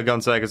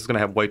Gonzaga is going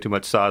to have way too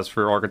much size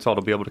for Arkansas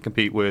to be able to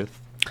compete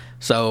with.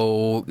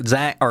 So,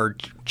 Zach or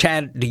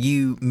Chad, do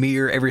you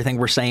mirror everything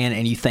we're saying,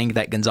 and you think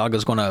that Gonzaga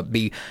is going to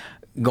be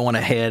going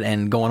ahead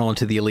and going on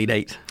to the Elite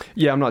Eight?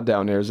 Yeah, I'm not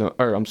doubting Arizona.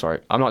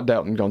 I'm not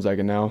doubting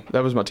Gonzaga now.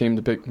 That was my team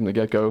to pick from the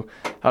get-go.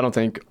 I don't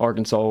think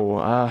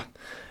Arkansas.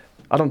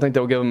 I don't think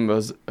they'll give them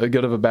as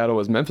good of a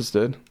battle as Memphis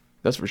did.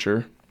 That's for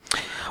sure.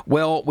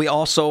 Well, we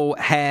also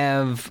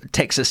have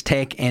Texas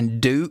Tech and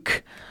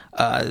Duke,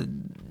 a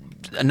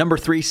number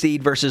 3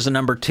 seed versus a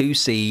number 2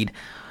 seed.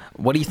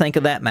 What do you think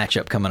of that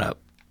matchup coming up?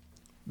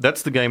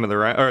 That's the game of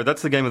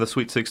the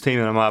Sweet 16,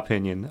 in my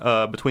opinion.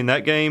 Between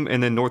that game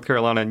and then North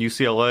Carolina and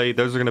UCLA,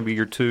 those are going to be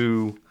your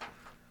two.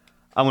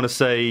 I want to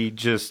say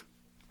just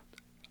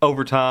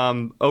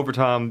overtime,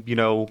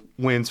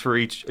 wins for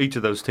each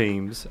of those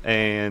teams,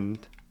 and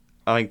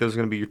I think those are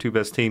going to be your two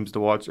best teams to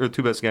watch, or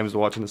two best games to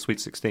watch in the Sweet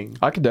 16.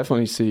 I could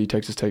definitely see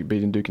Texas Tech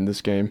beating Duke in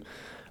this game.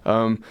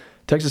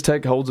 Texas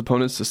Tech holds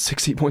opponents to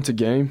 60 points a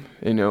game.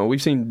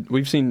 We've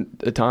seen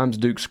at times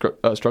Duke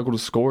struggle to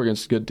score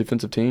against good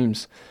defensive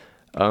teams.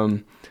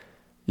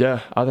 Yeah,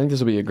 I think this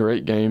will be a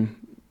great game.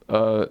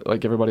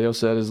 Like everybody else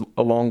said,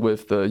 along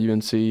with the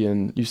UNC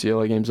and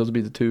UCLA games, those will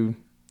be the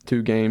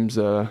two games,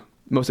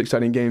 most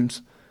exciting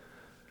games.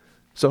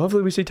 So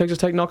hopefully we see Texas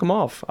Tech knock them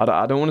off.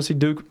 I don't want to see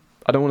Duke.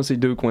 I don't want to see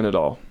Duke win at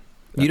all.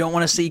 You don't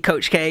want to see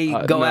Coach K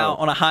go out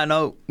on a high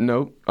note?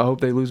 Nope. I hope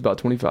they lose about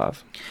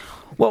 25.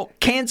 Well,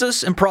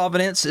 Kansas and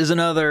Providence is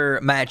another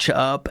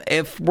matchup.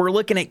 If we're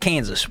looking at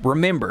Kansas,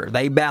 remember,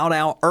 they bowed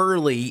out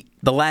early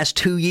the last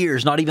 2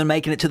 years, not even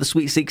making it to the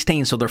Sweet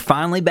 16, so they're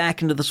finally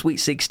back into the Sweet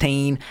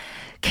 16.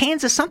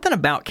 Kansas, something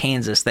about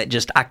Kansas that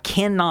just, I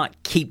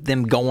cannot keep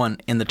them going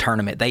in the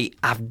tournament.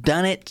 I've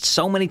done it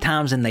so many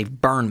times and they've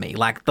burned me.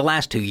 Like the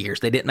last 2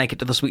 years, they didn't make it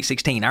to the Sweet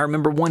 16. I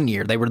remember one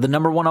year, they were the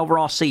number 1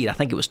 overall seed. I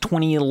think it was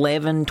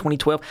 2011,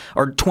 2012,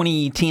 or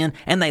 2010,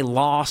 and they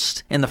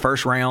lost in the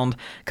first round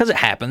because it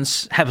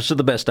happens to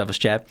the best of us,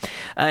 Chad.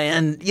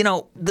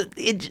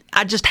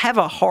 I just have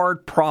a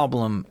hard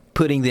problem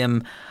putting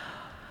them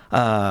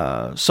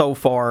so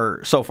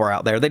far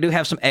out there. They do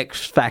have some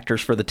X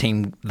factors for the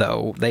team,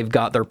 though. They've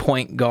got their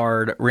point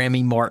guard,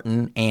 Remy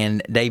Martin,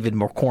 and David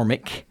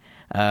McCormick.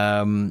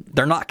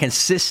 They're not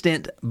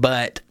consistent,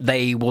 but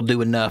they will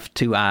do enough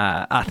to,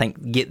 I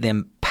think, get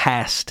them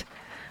past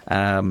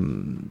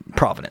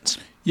Providence.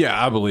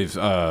 Yeah, I believe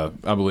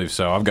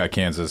so. I've got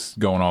Kansas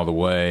going all the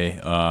way.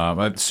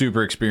 A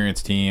super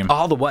experienced team.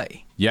 All the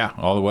way? Yeah,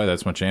 all the way.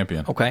 That's my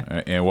champion. Okay.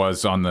 It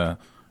was on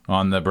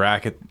the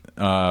bracket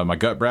my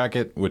gut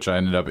bracket, which I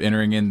ended up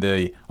entering in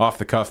the Off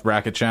the Cuff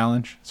bracket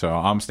challenge. So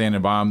I'm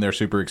standing by them. They're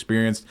super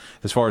experienced.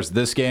 As far as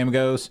this game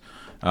goes,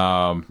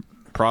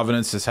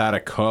 Providence has had a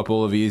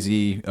couple of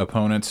easy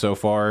opponents so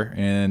far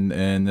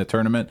in the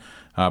tournament,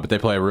 but they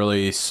play a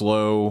really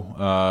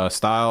slow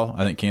style.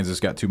 I think Kansas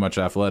got too much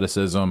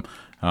athleticism.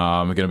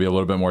 Going to be a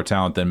little bit more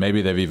talent than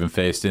maybe they've even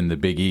faced in the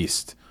Big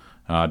East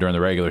during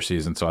the regular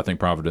season. So I think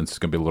Providence is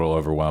going to be a little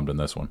overwhelmed in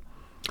this one.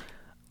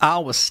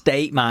 Iowa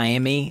State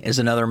Miami is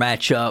another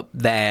matchup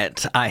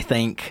that I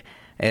think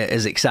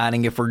is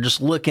exciting. If we're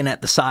just looking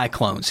at the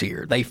Cyclones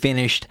here, they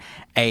finished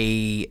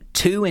a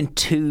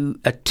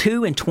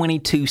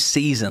 2-22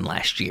 season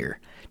last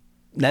year.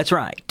 That's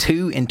right,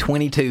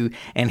 2-22,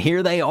 and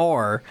here they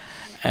are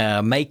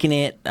making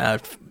it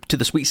to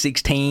the Sweet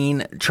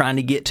 16, trying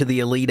to get to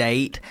the Elite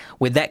Eight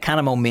with that kind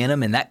of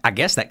momentum and that, I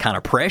guess, that kind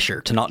of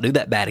pressure to not do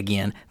that bad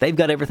again. They've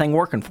got everything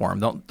working for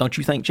them, don't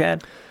you think,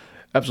 Chad?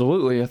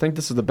 Absolutely. I think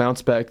this is the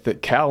bounce back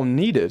that Cal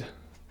needed.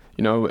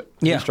 You know,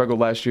 he struggled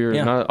last year,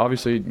 and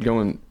obviously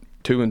going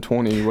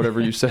 2-20, whatever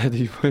you said,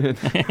 he win.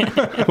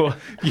 Well,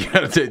 you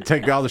got to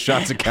take all the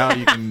shots at Cal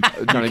you can.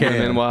 Trying to get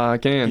him in while I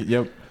can.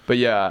 Yep. But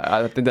yeah,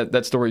 I think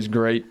that story's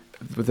great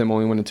with them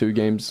only winning 2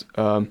 games.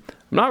 I'm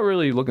not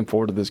really looking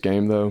forward to this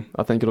game, though.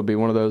 I think it'll be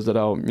one of those that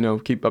I'll,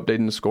 keep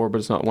updating the score, but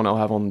it's not one I'll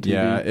have on TV.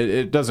 Yeah,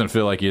 it doesn't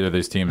feel like either of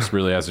these teams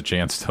really has a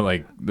chance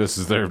to, this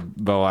is the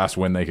last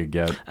win they could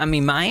get. I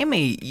mean,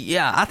 Miami,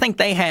 I think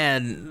they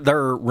had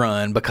their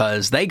run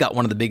because they got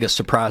one of the biggest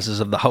surprises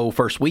of the whole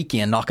first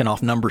weekend, knocking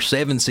off number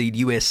 7 seed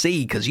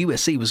USC because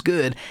USC was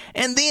good,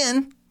 and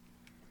then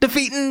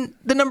defeating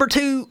the number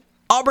 2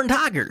 Auburn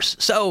Tigers.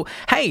 So,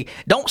 hey,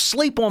 don't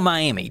sleep on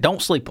Miami.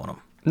 Don't sleep on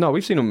them. No,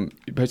 we've seen them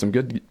play some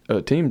good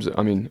teams.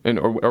 I mean,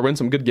 or win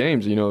some good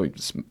games.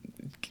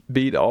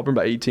 Beat Auburn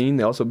by 18.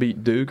 They also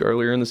beat Duke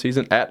earlier in the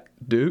season at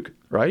Duke,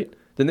 right?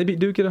 Didn't they beat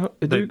Duke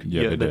at Duke?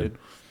 Yeah, they did.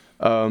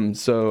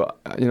 So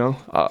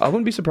I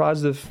wouldn't be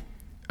surprised if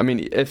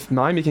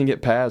Miami can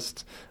get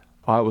past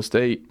Iowa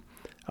State.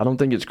 I don't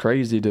think it's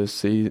crazy to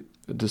say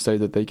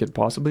that they could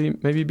possibly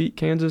maybe beat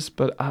Kansas,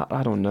 but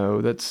I don't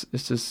know.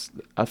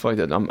 I feel like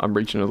that I'm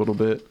reaching a little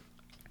bit.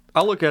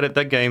 I look at it,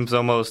 that game's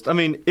almost,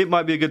 it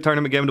might be a good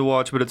tournament game to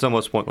watch, but it's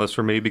almost pointless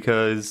for me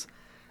because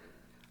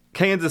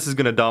Kansas is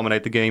going to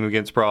dominate the game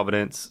against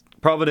Providence.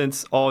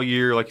 Providence all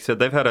year, like you said,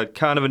 they've had a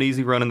kind of an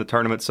easy run in the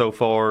tournament so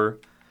far.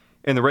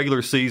 In the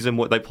regular season,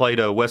 they played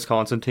a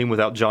Wisconsin team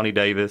without Johnny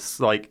Davis.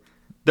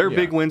 Their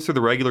big wins through the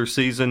regular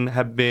season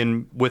have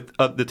been with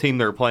the team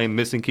they're playing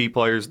missing key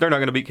players. They're not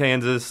going to beat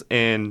Kansas,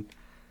 and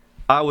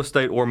Iowa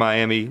State or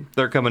Miami,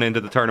 they're coming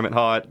into the tournament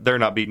hot. They're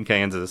not beating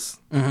Kansas.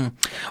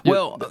 Mm-hmm.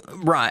 Well,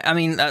 right.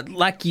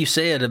 Like you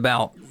said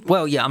about –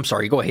 I'm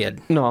sorry. Go ahead.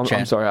 No,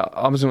 I'm sorry.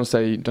 I was going to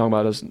say, talking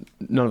about us,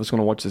 none of us going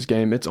to watch this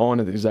game. It's on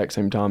at the exact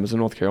same time as the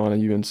North Carolina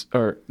and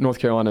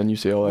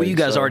UCLA. Well, you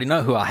guys already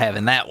know who I have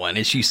in that one.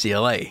 It's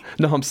UCLA.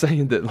 No, I'm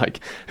saying that,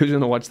 who's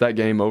going to watch that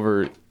game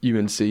over UNC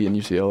and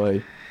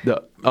UCLA?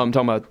 I'm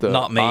talking about the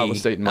Not me. Iowa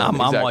State and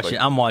Miami.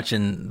 I'm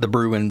watching the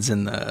Bruins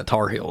and the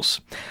Tar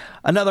Heels.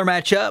 Another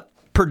matchup.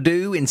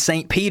 Purdue and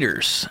St.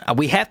 Peter's.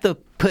 We have to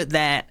put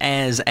that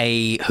as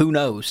a who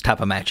knows type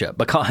of matchup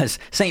because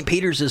St.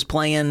 Peter's is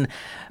playing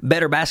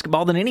better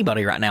basketball than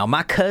anybody right now.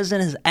 My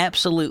cousin is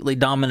absolutely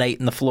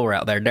dominating the floor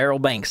out there.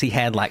 Daryl Banks, he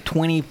had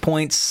 20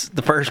 points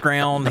the first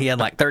round. He had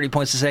 30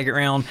 points the second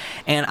round.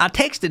 And I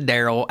texted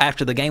Daryl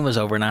after the game was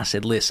over and I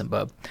said, listen,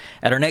 bub,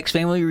 at our next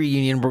family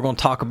reunion, we're going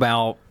to talk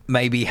about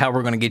maybe how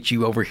we're going to get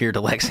you over here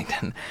to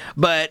Lexington.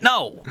 But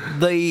no,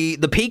 the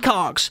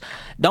Peacocks,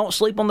 don't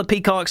sleep on the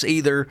Peacocks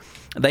either.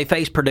 They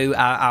face Purdue.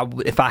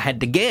 If I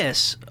had to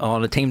guess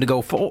on a team to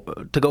go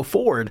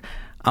forward,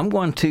 I'm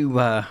going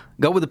to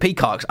go with the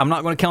Peacocks. I'm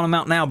not going to count them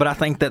out now, but I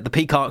think that the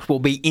Peacocks will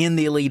be in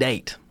the Elite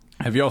Eight.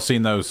 Have you all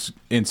seen those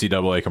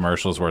NCAA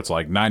commercials where it's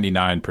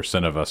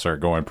 99% of us are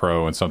going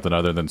pro in something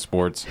other than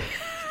sports?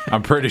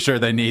 I'm pretty sure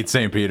they need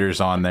St. Peter's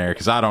on there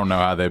because I don't know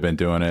how they've been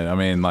doing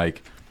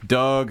it.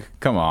 Doug,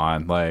 come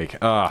on.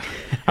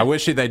 I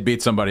wish they'd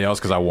beat somebody else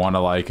because I want to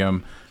like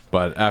him.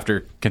 But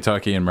after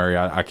Kentucky and Murray,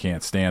 I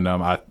can't stand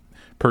them.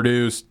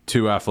 Purdue's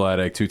too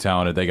athletic, too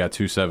talented. They got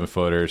 2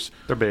 7-footers.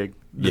 They're big.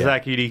 Yeah.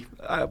 Zach Edey.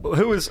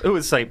 Who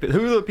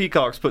are the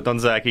Peacocks putting on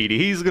Zach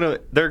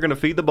Edey? They're gonna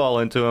feed the ball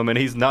into him, and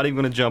he's not even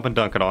gonna jump and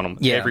dunk it on him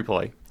every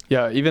play.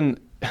 Yeah, even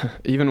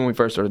when we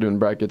first started doing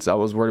brackets, I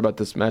was worried about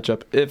this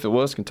matchup if it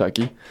was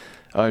Kentucky.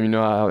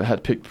 I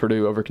had picked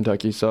Purdue over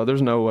Kentucky, so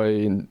there's no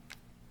way in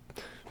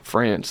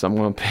France I'm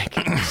going to pick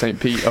St.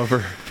 Pete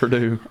over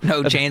Purdue.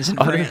 No chance in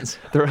France.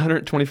 They're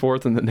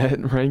 124th in the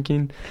net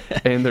ranking,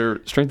 and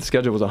their strength of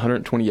schedule was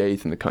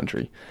 128th in the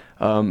country.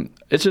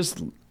 It's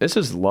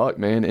just luck,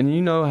 man. And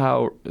you know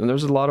how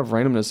there's a lot of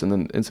randomness in the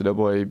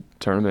NCAA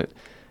tournament,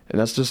 and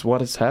that's just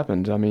what has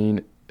happened.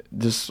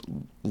 Just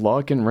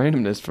luck and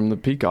randomness from the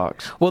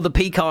Peacocks. Well, the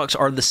Peacocks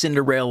are the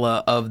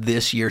Cinderella of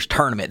this year's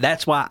tournament.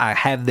 That's why I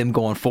have them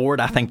going forward.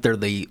 I think they're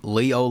the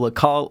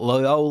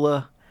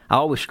Loyola. I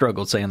always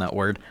struggled saying that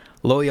word.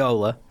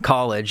 Loyola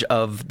College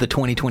of the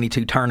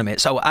 2022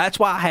 tournament. So that's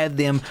why I had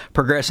them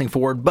progressing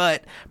forward.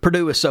 But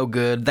Purdue is so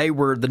good. They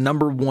were the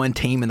number one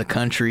team in the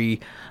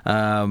country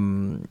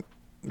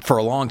for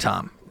a long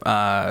time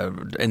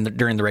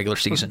during the regular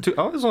season. It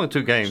was only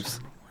 2 games.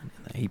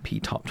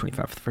 AP top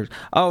 25 for the first.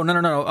 Oh, no.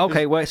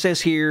 Okay, well, it says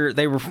here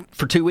they were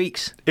for 2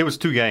 weeks. It was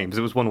 2 games.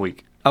 It was 1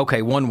 week.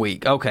 Okay, 1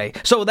 week. Okay.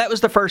 So that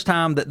was the first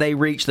time that they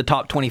reached the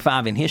top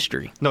 25 in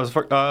history. No,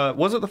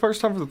 was it the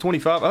first time for the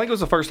 25? I think it was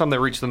the first time they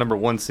reached the number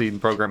 1 seed in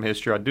program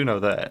history. I do know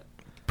that.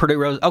 Purdue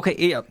Rose. Okay,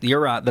 yeah, you're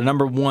right. The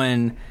number 1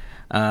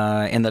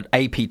 in the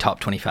AP top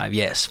 25.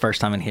 Yes, first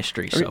time in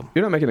history. So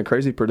You're not making a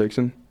crazy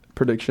prediction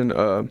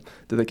that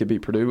they could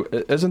beat Purdue.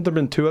 Hasn't there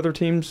been 2 other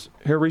teams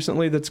here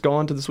recently that's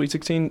gone to the Sweet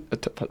 16,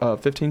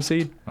 15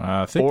 seed?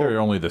 I think they're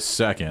only the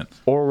second.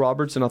 Oral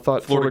Roberts and I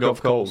thought Florida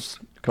Gulf Coast.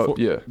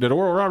 Yeah. Did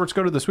Oral Roberts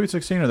go to the Sweet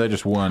 16 or they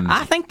just won?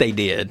 I think they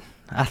did.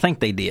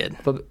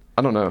 But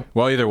I don't know.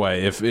 Well, either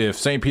way, if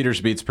St. Peter's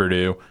beats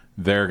Purdue,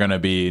 they're going to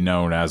be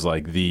known as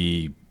like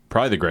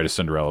probably the greatest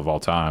Cinderella of all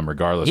time,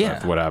 regardless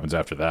of what happens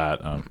after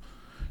that.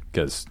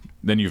 Because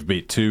then you've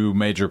beat 2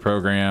 major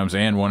programs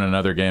and won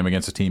another game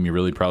against a team you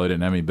really probably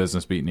didn't have any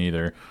business beating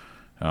either.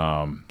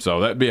 So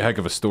that'd be a heck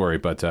of a story.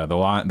 But the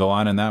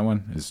line in that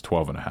one is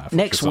 12.5.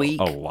 Next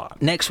week, a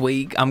lot. Next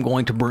week, I'm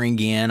going to bring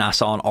in. I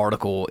saw an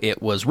article.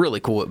 It was really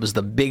cool. It was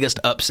the biggest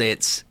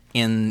upsets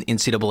in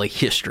NCAA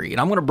history,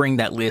 and I'm going to bring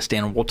that list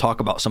in. And we'll talk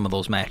about some of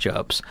those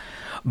matchups.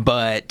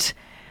 But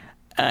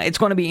it's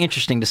going to be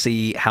interesting to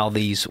see how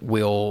these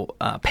will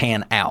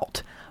pan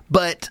out.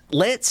 But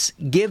let's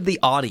give the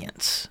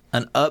audience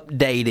an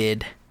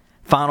updated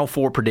Final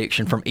Four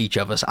prediction from each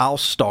of us. I'll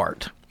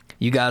start.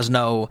 You guys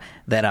know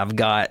that I've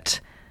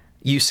got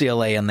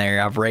UCLA in there.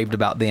 I've raved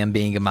about them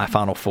being in my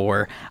Final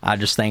Four. I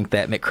just think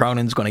that Mick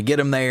Cronin's going to get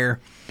them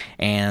there.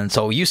 And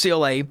so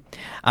UCLA,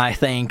 I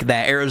think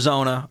that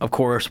Arizona, of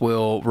course,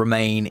 will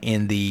remain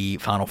in the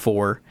Final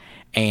Four.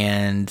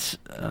 And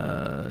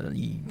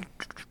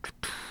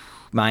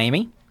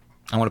Miami,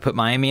 I want to put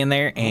Miami in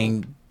there,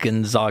 and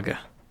Gonzaga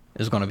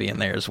is going to be in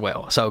there as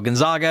well. So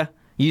Gonzaga,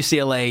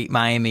 UCLA,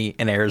 Miami,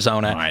 and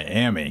Arizona.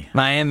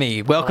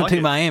 Miami. Welcome to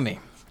Miami.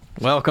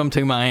 Welcome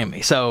to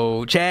Miami.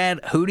 So, Chad,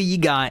 who do you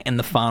got in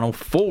the Final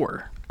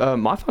Four?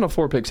 My Final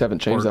Four picks haven't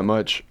changed that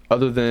much,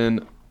 other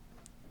than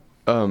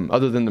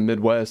the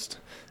Midwest.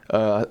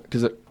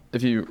 Because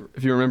if you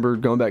remember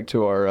going back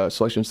to our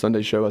Selection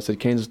Sunday show, I said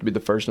Kansas to be the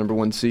first number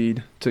 1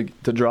 seed to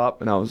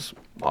drop, and I was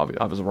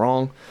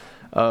wrong.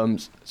 So I'm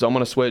going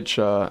to switch.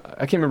 I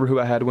can't remember who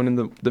I had winning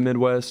the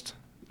Midwest.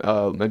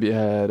 Maybe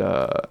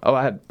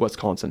I had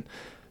Wisconsin.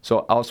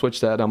 So I'll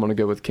switch that. I'm going to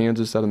go with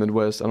Kansas out of the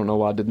Midwest. I don't know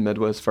why I did the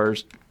Midwest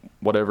first,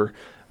 whatever.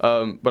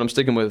 But I'm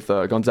sticking with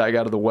Gonzaga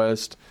out of the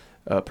West,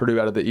 Purdue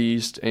out of the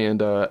East,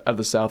 and out of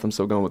the South, I'm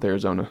still going with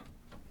Arizona.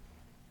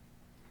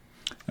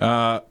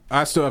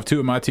 I still have 2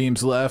 of my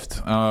teams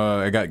left.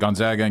 I got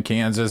Gonzaga and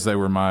Kansas. They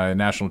were my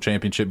national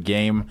championship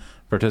game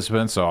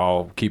participants, so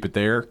I'll keep it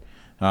there.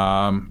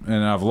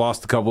 And I've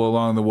lost a couple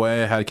along the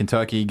way. I had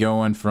Kentucky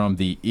going from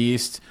the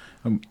East.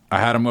 I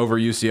had them over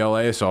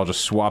UCLA, so I'll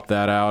just swap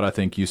that out. I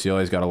think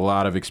UCLA's got a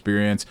lot of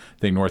experience. I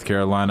think North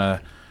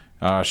Carolina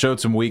showed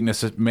some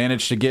weakness,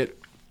 managed to get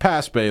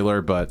past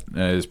Baylor, but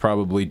is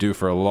probably due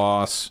for a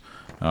loss.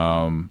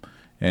 And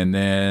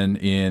then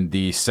in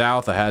the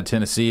South, I had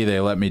Tennessee. They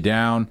let me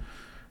down.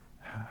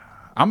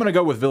 I'm going to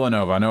go with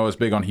Villanova. I know I was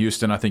big on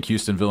Houston. I think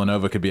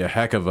Houston-Villanova could be a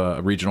heck of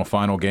a regional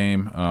final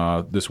game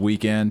this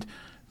weekend.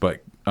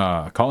 But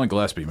Colin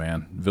Gillespie,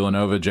 man.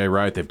 Villanova, Jay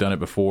Wright, they've done it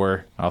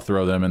before. I'll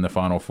throw them in the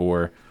Final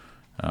Four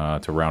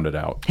to round it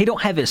out. He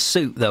don't have his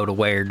suit, though, to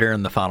wear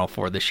during the Final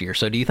Four this year.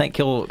 So do you think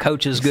he'll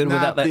coach is good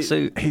without that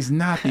suit? He's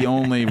not the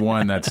only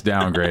one that's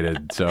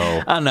downgraded. So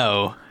I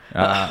know.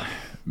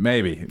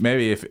 Maybe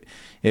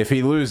if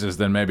he loses,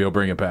 then maybe he'll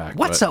bring it back.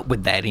 What's up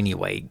with that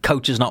anyway?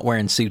 Coaches not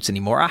wearing suits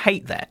anymore. I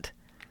hate that.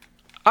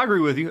 I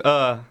agree with you.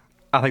 I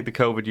think the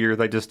COVID year,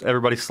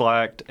 everybody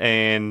slacked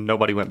and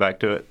nobody went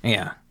back to it.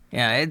 Yeah.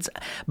 Yeah,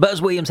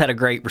 Buzz Williams had a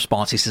great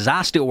response. He says,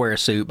 I still wear a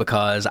suit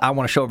because I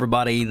want to show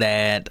everybody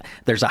that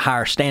there's a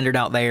higher standard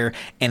out there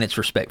and it's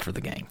respect for the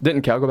game.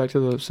 Didn't Cal go back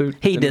to the suit?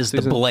 He does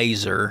the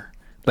blazer,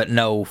 but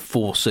no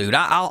full suit.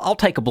 I'll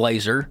take a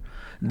blazer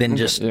than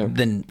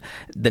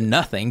than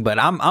nothing, but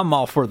I'm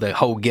all for the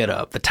whole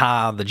get-up, the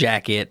tie, the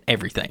jacket,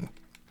 everything.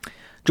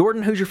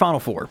 Jordan, who's your Final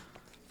Four?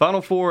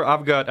 Final Four,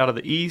 I've got out of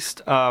the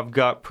East, I've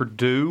got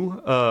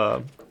Purdue.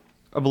 I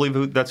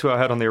believe that's who I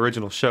had on the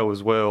original show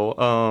as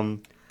well.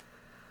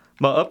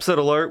 My upset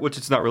alert, which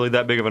it's not really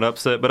that big of an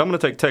upset, but I'm going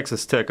to take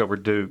Texas Tech over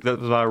Duke. That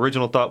was my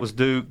original thought was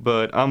Duke,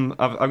 but I've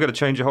got a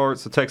change of heart.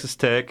 So Texas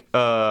Tech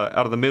out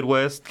of the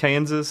Midwest,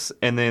 Kansas,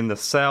 and then the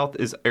South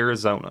is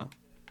Arizona.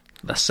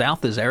 The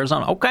South is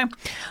Arizona. Okay.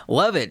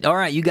 Love it. All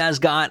right. You guys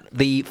got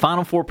the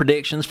Final Four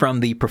predictions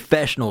from the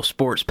professional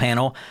sports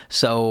panel.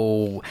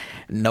 So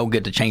no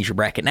good to change your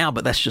bracket now,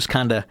 but that's just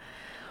kind of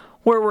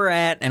where we're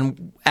at,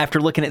 and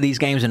after looking at these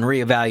games and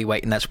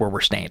reevaluating, that's where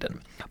we're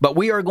standing. But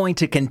we are going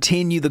to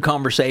continue the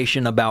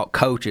conversation about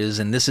coaches,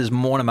 and this is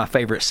one of my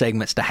favorite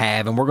segments to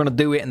have, and we're going to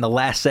do it in the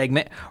last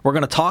segment. We're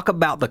going to talk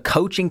about the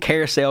coaching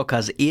carousel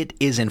because it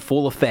is in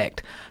full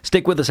effect.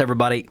 Stick with us,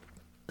 everybody.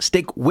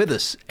 Stick with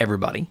us,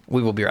 everybody.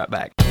 We will be right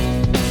back.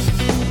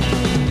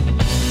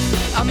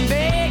 I'm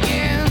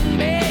begging,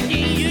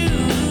 begging you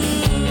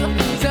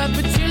to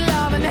put your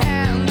loving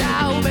hand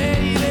out,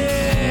 baby.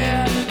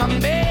 I'm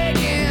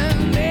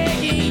begging,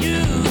 begging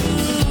you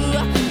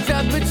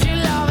to put your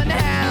loving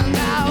hand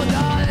out,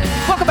 darling.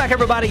 Welcome back,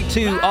 everybody,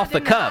 to Off the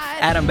Cuff.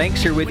 Adam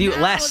Banks here with you.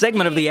 Last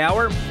segment of the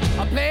hour.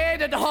 I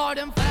played it hard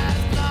and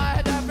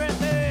fast, like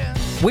everything.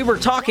 We were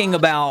talking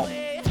about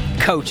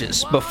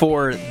coaches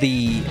before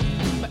the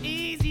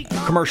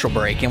commercial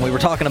break, and we were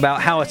talking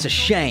about how it's a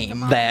shame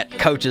that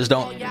coaches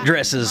don't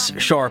dress as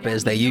sharp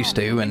as they used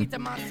to. And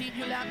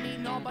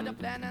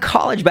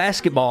college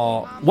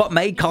basketball, what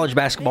made college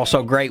basketball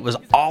so great was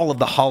all of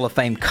the Hall of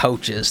Fame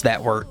coaches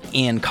that were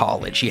in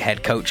college. You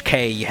had Coach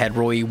K, you had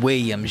Roy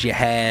Williams, you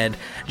had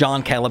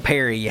John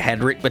Calipari, you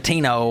had Rick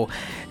Pitino,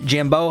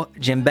 Jim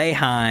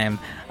Boeheim,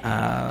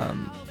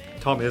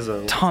 Tom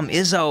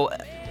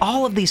Izzo,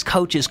 all of these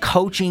coaches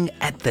coaching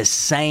at the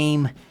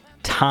same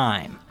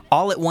time,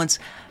 all at once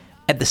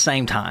at the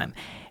same time.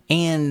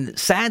 And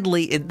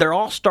sadly, they're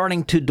all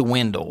starting to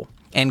dwindle.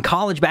 And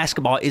college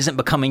basketball isn't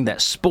becoming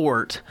that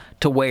sport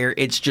to where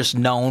it's just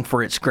known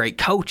for its great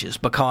coaches,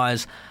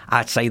 because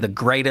I'd say the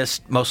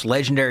greatest, most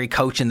legendary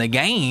coach in the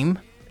game,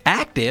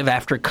 active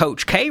after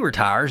Coach K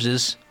retires,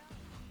 is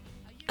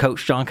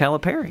Coach John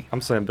Calipari.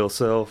 I'm saying Bill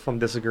Self. I'm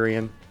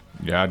disagreeing.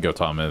 Yeah, I'd go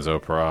Tom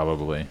Izzo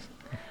probably,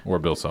 or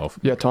Bill Self.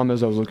 Yeah, Tom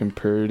Izzo's looking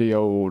pretty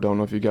old. I don't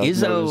know if you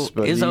guys noticed,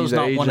 but Izzo's he's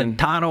not won a aging.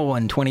 title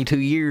in 22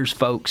 years,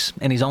 folks,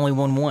 and he's only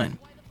won one.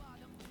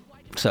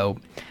 So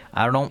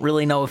I don't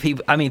really know if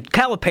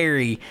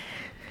Calipari,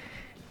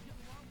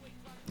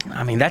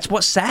 that's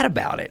what's sad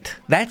about it.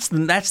 That's the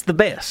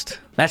best.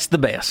 That's the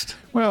best.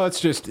 Well,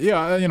 it's just,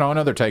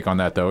 another take on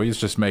that, though. He's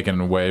just making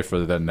a way for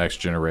the next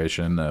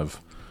generation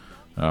of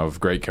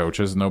great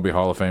coaches, and there'll be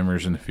Hall of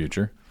Famers in the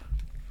future.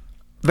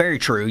 Very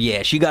true,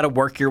 yes. You got to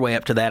work your way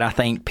up to that. I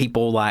think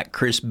people like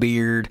Chris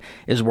Beard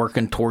is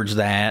working towards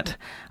that.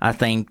 I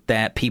think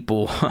that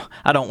people,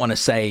 I don't want to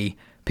say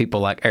people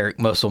like Eric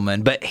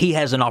Musselman, but he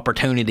has an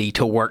opportunity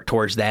to work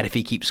towards that if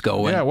he keeps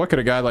going. Yeah, what could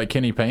a guy like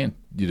Kenny Payne,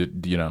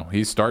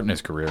 he's starting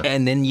his career.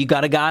 And then you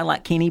got a guy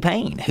like Kenny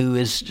Payne who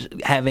is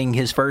having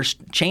his first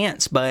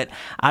chance, but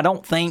I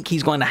don't think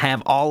he's going to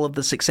have all of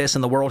the success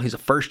in the world. He's a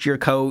first-year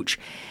coach.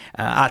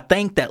 I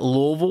think that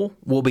Louisville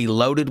will be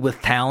loaded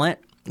with talent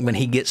when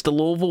he gets to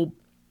Louisville,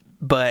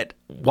 but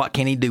what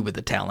can he do with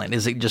the talent?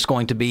 Is it just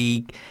going to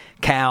be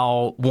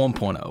Cal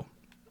 1.0?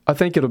 I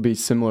think it'll be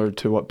similar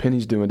to what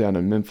Penny's doing down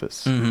in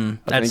Memphis.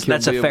 Mm-hmm.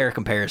 That's a fair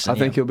comparison. I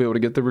think he'll be able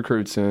to get the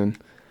recruits in,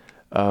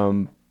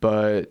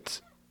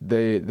 but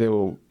they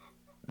won't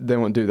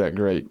do that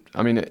great.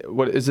 I mean,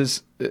 what is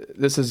this?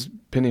 This is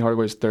Penny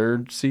Hardaway's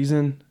third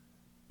season.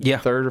 Yeah,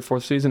 third or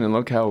fourth season, and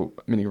look how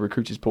many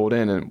recruits he's pulled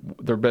in, and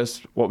their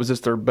best. What was this?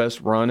 Their best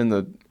run in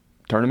the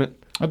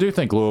tournament. I do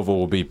think Louisville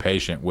will be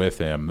patient with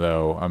him,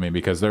 though. I mean,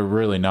 because they're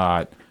really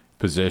not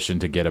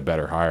positioned to get a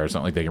better hire. It's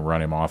not like they can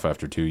run him off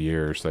after 2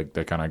 years. They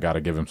kind of got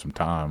to give him some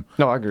time.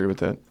 No, I agree with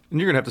that. And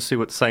you're going to have to see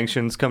what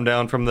sanctions come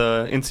down from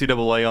the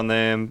NCAA on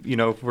them.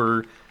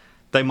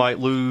 They might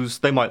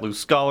lose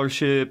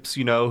scholarships.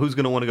 Who's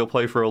going to want to go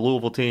play for a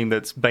Louisville team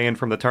that's banned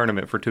from the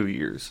tournament for 2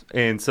 years?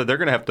 And so they're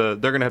going to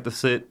have to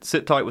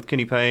sit tight with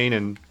Kenny Payne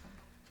and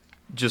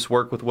just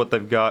work with what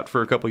they've got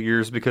for a couple of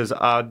years, because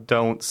I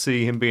don't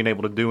see him being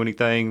able to do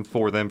anything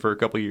for them for a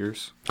couple of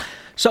years.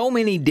 So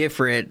many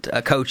different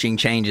coaching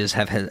changes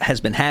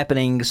has been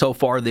happening so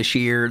far this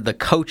year. The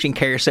coaching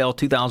carousel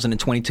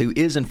 2022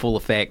 is in full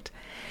effect.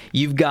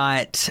 You've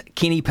got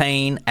Kenny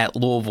Payne at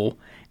Louisville,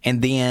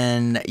 and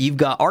then you've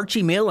got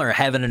Archie Miller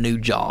having a new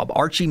job.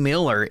 Archie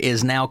Miller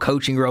is now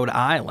coaching Rhode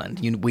Island.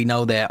 We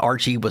know that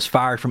Archie was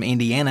fired from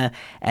Indiana,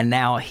 and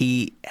now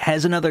he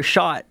has another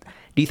shot.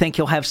 Do you think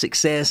he'll have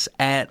success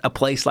at a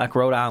place like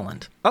Rhode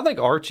Island? I think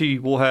Archie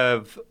will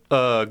have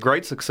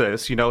great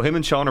success. Him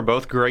and Sean are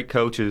both great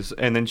coaches,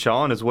 and then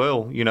Sean as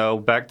well.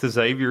 Back to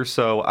Xavier.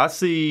 So I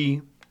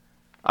see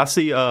a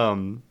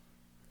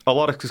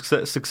lot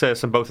of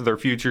success in both of their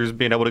futures.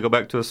 Being able to go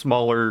back to a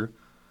smaller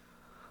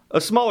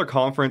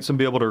conference and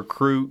be able to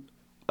recruit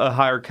a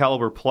higher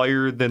caliber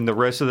player than the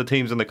rest of the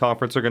teams in the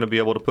conference are going to be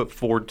able to put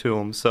forward to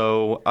them.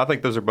 So I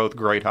think those are both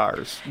great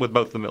hires with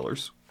both the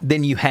Millers.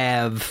 Then you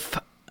have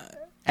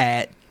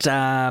at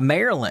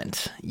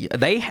Maryland,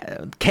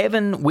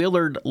 Kevin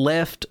Willard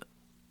left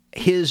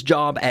his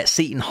job at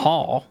Seton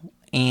Hall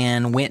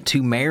and went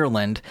to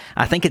Maryland.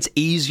 I think it's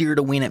easier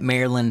to win at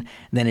Maryland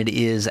than it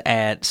is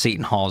at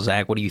Seton Hall.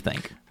 Zach, what do you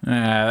think?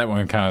 That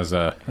one kind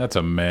of that's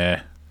a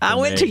meh. I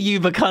went to you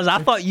because I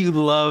thought you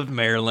loved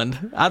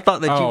Maryland. I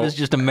thought that you was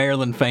just a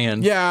Maryland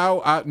fan. Yeah,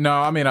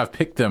 I've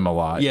picked them a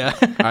lot. Yeah.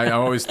 I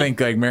always think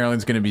like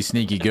Maryland's going to be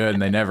sneaky good,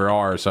 and they never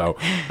are. So,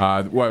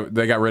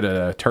 they got rid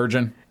of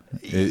Turgeon.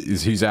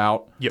 He's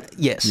out. Yep.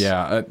 Yes.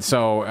 Yeah,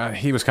 so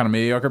he was kind of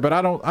mediocre, but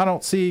I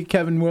don't see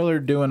Kevin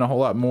Willard doing a whole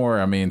lot more.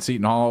 I mean,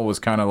 Seton Hall was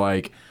kind of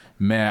like,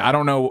 man, I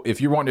don't know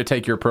if you're wanting to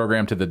take your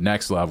program to the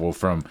next level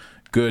from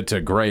good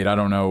to great. I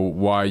don't know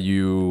why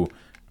you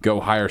go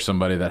hire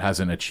somebody that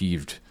hasn't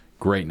achieved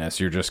greatness.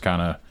 You're just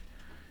kind of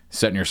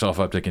setting yourself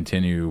up to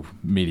continue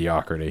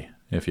mediocrity,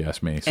 if you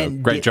ask me. So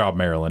great job,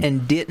 Maryland.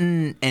 And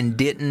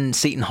didn't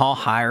Seton Hall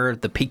hire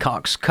the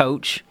Peacocks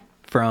coach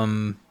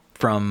from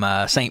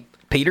St.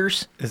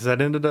 Peter's? Is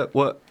that ended up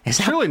what? Is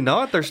that- Surely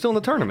not. They're still in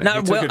the tournament.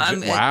 No, well,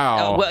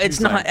 wow. Well, it's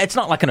not. It's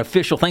not like an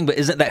official thing, but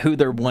isn't that who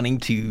they're wanting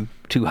to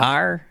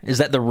hire? Is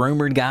that the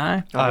rumored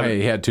guy?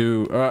 He had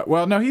two.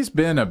 Well, no, he's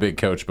been a big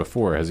coach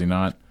before, has he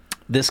not?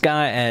 This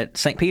guy at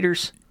St.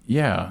 Peter's?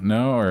 Yeah,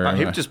 no, or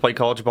He just played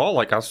college ball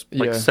like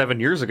 7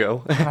 years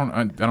ago.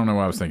 I don't know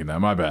why I was thinking that.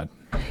 My bad.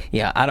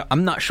 Yeah,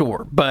 I'm not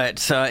sure,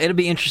 but it'll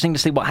be interesting to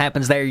see what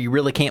happens there. You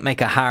really can't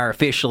make a hire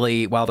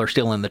officially while they're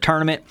still in the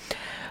tournament.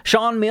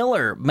 Sean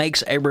Miller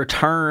makes a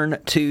return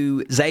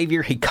to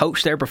Xavier. He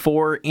coached there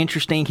before.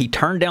 Interesting. He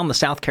turned down the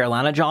South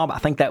Carolina job. I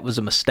think that was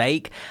a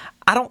mistake.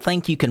 I don't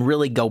think you can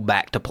really go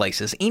back to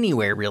places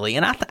anywhere, really.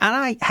 And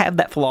I have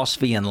that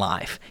philosophy in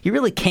life. You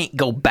really can't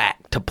go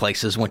back to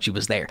places once you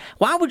was there.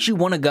 Why would you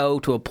want to go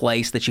to a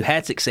place that you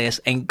had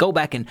success and go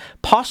back and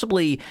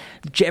possibly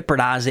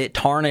jeopardize it,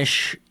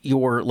 tarnish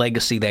your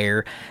legacy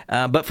there?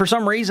 But for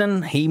some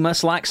reason, he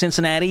must like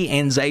Cincinnati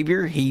and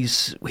Xavier. He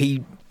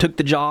took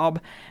the job.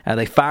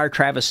 They fired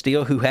Travis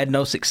Steele, who had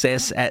no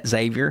success at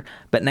Xavier.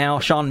 But now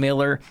Sean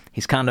Miller,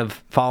 he's kind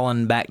of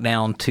fallen back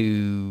down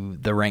to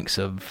the ranks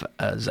of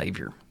Xavier.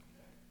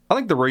 I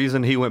think the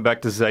reason he went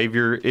back to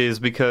Xavier is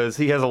because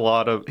he has a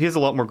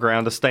lot more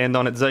ground to stand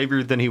on at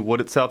Xavier than he would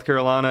at South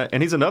Carolina,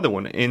 and he's another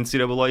one,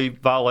 NCAA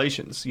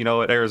violations,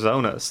 at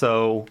Arizona.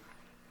 So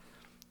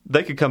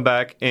they could come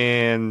back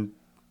and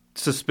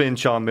suspend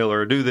Sean Miller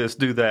or do this,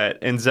 do that,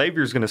 and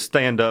Xavier's going to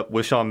stand up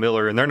with Sean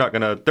Miller, and they're not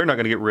going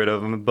to get rid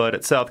of him. But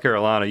at South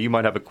Carolina, you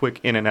might have a quick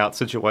in and out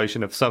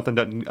situation if something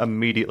doesn't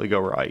immediately go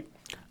right.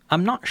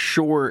 I'm not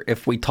sure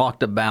if we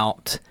talked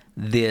about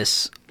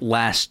this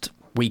last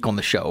week on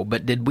the show,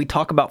 but did we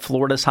talk about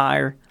Florida's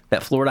hire?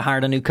 That Florida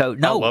hired a new coach?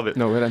 No, I love it.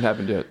 No, it hasn't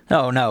happened yet.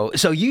 Oh no.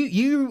 So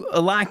you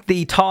like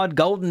the Todd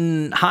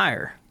Golden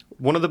hire?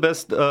 One of the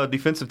best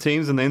defensive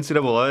teams in the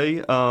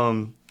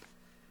NCAA.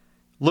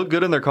 Look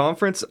good in their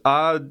conference.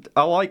 I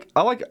like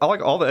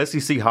all the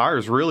SEC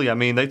hires. Really, I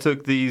mean, they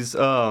took these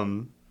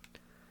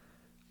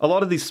a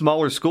lot of these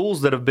smaller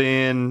schools that have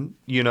been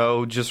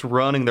just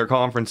running their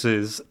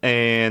conferences,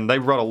 and they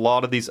brought a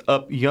lot of these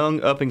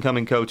young up and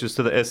coming coaches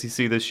to the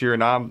SEC this year.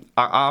 And I'm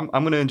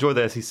going to enjoy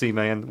the SEC,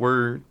 man.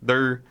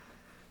 They're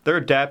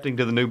adapting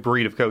to the new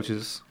breed of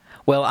coaches.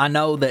 Well, I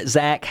know that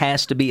Zach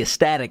has to be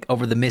ecstatic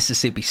over the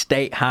Mississippi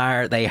State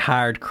hire. They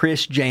hired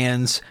Chris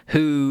Jans,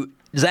 who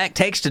Zach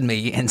texted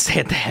me and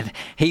said that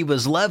he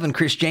was loving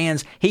Chris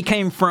Jans. He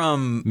came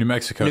from New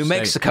Mexico,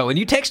 and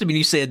you texted me and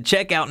you said,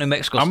 "Check out New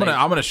Mexico State."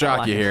 I'm gonna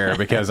shock you here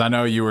because I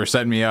know you were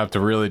setting me up to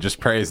really just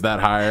praise that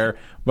hire.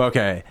 But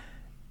okay,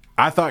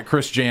 I thought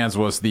Chris Jans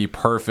was the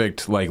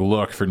perfect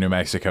look for New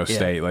Mexico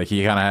State. Yeah. Like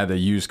he kind of had the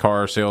used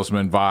car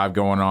salesman vibe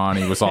going on.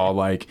 He was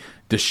all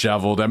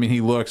disheveled. I mean,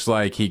 he looks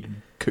like he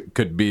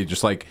could be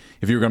just like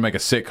if you were gonna make a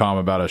sitcom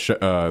about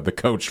the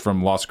coach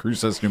from Las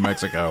Cruces, New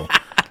Mexico.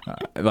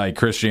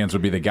 Chris Jans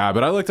would be the guy.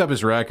 But I looked up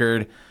his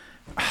record.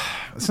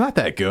 It's not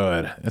that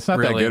good. It's not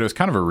that good. It was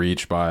kind of a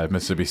reach by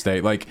Mississippi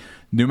State.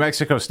 New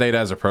Mexico State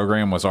as a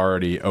program was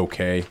already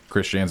okay.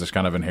 Chris Jans just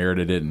kind of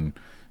inherited it and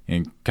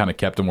kind of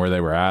kept them where they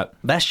were at.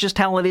 That's just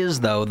how it is,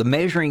 though. The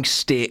measuring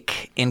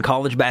stick in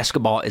college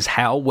basketball is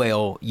how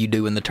well you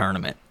do in the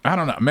tournament. I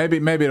don't know.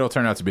 Maybe it'll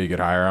turn out to be a good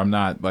hire. I'm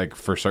not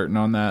for certain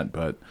on that,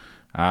 but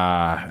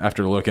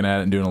after looking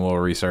at it and doing a little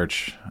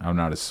research, I'm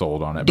not as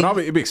sold on it. But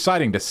it'll be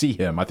exciting to see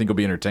him. I think it'll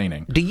be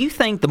entertaining. Do you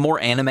think the more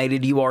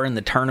animated you are in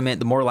the tournament,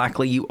 the more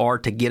likely you are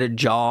to get a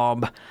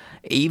job,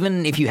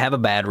 even if you have a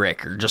bad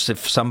record? Just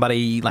if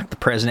somebody like the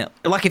president,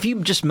 if you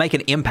just make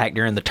an impact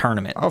during the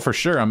tournament. Oh, for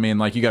sure. I mean,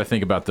 you got to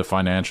think about the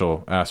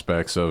financial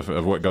aspects of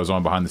what goes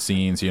on behind the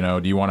scenes. Do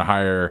you want to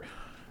hire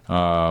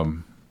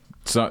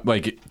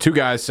two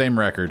guys, same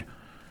record?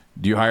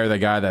 Do you hire the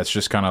guy that's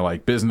just kind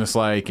of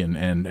business-like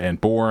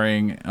and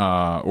boring,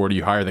 or do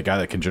you hire the guy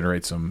that can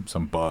generate some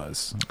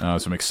buzz,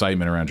 some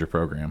excitement around your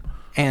program?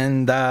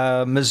 And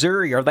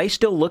Missouri, are they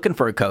still looking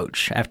for a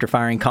coach after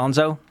firing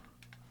Konzo?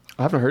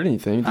 I haven't heard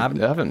anything. I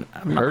haven't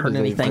heard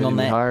anything on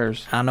that.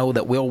 Hires. I know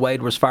that Will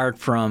Wade was fired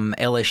from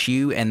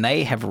LSU, and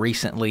they have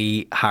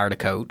recently hired a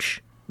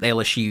coach. The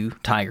LSU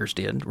Tigers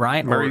did,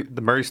 right?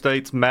 The Murray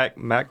State's Mac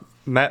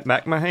Matt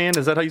McMahon.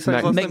 Is that how you say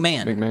his last name?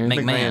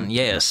 McMahon,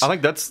 yes. I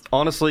think that's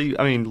honestly,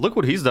 I mean, look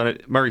what he's done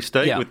at Murray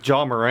State with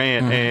Ja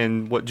Morant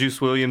and what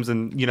Juice Williams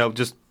and,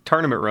 just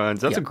tournament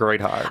runs. That's a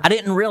great hire. I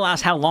didn't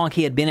realize how long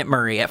he had been at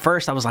Murray. At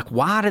first, I was like,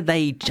 why did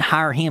they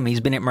hire him? He's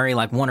been at Murray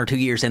like 1 or 2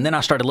 years. And then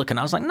I started looking.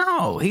 I was like,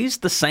 no, he's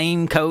the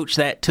same coach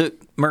that took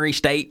Murray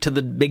State to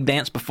the big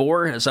dance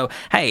before. So,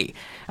 hey,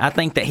 I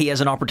think that he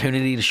has an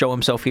opportunity to show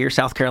himself here.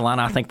 South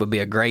Carolina, I think, would be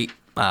a great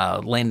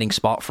landing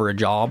spot for a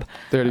job.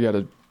 They already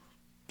got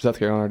South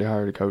Carolina already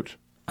hired a coach.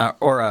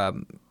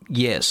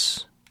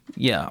 Yes.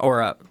 Yeah.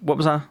 What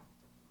was I?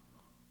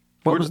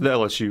 Where's the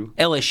LSU?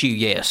 LSU,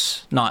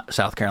 yes. Not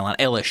South Carolina.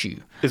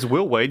 LSU. Is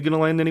Will Wade going to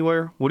land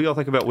anywhere? What do y'all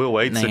think about Will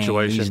Wade's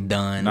situation? He's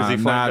done. Is he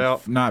flamed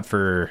out?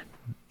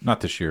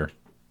 Not this year.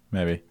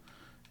 Maybe.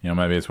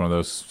 Maybe it's one of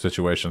those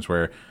situations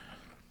where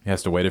he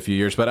has to wait a few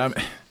years. But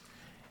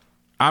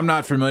I'm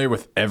not familiar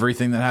with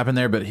everything that happened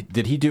there, but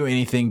did he do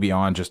anything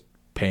beyond just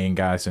paying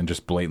guys and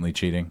just blatantly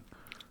cheating?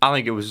 I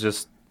think it was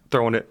just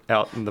throwing it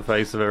out in the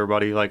face of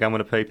everybody, like, I'm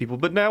going to pay people.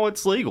 But now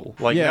it's legal.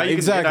 Like, yeah, now you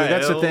exactly. Can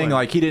That's the thing.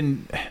 Like, he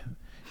didn't...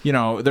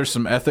 there's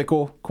some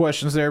ethical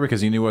questions there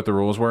because he knew what the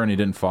rules were and he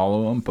didn't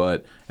follow them.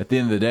 But at the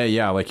end of the day,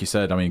 yeah, like you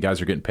said, I mean, guys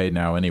are getting paid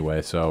now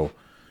anyway, so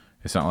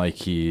it's not like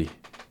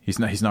he's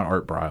not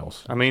Art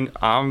Briles. I mean,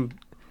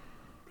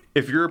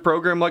 if you're a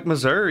program like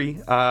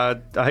Missouri,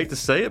 I hate to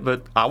say it,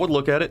 but I would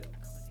look at it.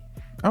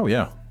 Oh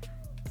yeah.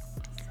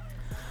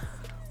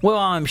 Well,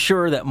 I'm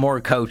sure that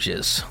more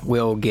coaches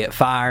will get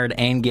fired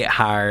and get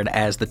hired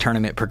as the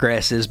tournament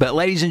progresses. But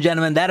ladies and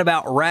gentlemen, that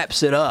about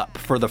wraps it up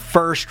for the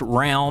first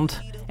round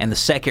and the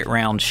second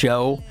round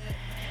show.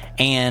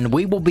 And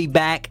we will be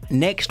back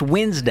next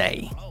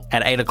Wednesday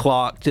at 8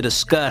 o'clock to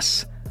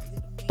discuss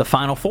the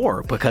Final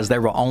Four because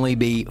there will only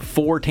be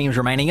 4 teams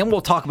remaining. And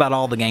we'll talk about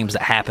all the games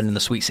that happened in the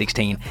Sweet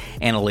 16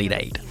 and Elite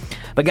 8.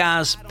 But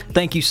guys,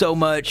 thank you so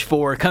much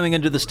for coming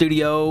into the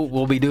studio.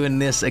 We'll be doing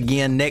this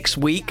again next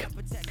week.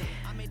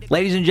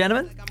 Ladies and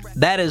gentlemen,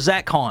 that is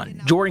Zach Hahn,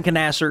 Jordan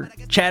Canasser,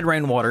 Chad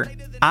Rainwater.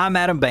 I'm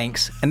Adam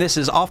Banks, and this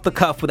is Off the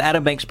Cuff with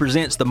Adam Banks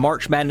Presents the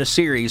March Madness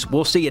Series.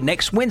 We'll see you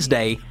next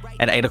Wednesday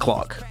at 8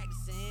 o'clock.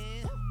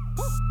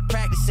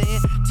 Practicing,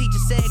 teacher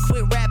said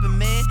quit rapping,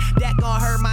 man. That gon' hurt my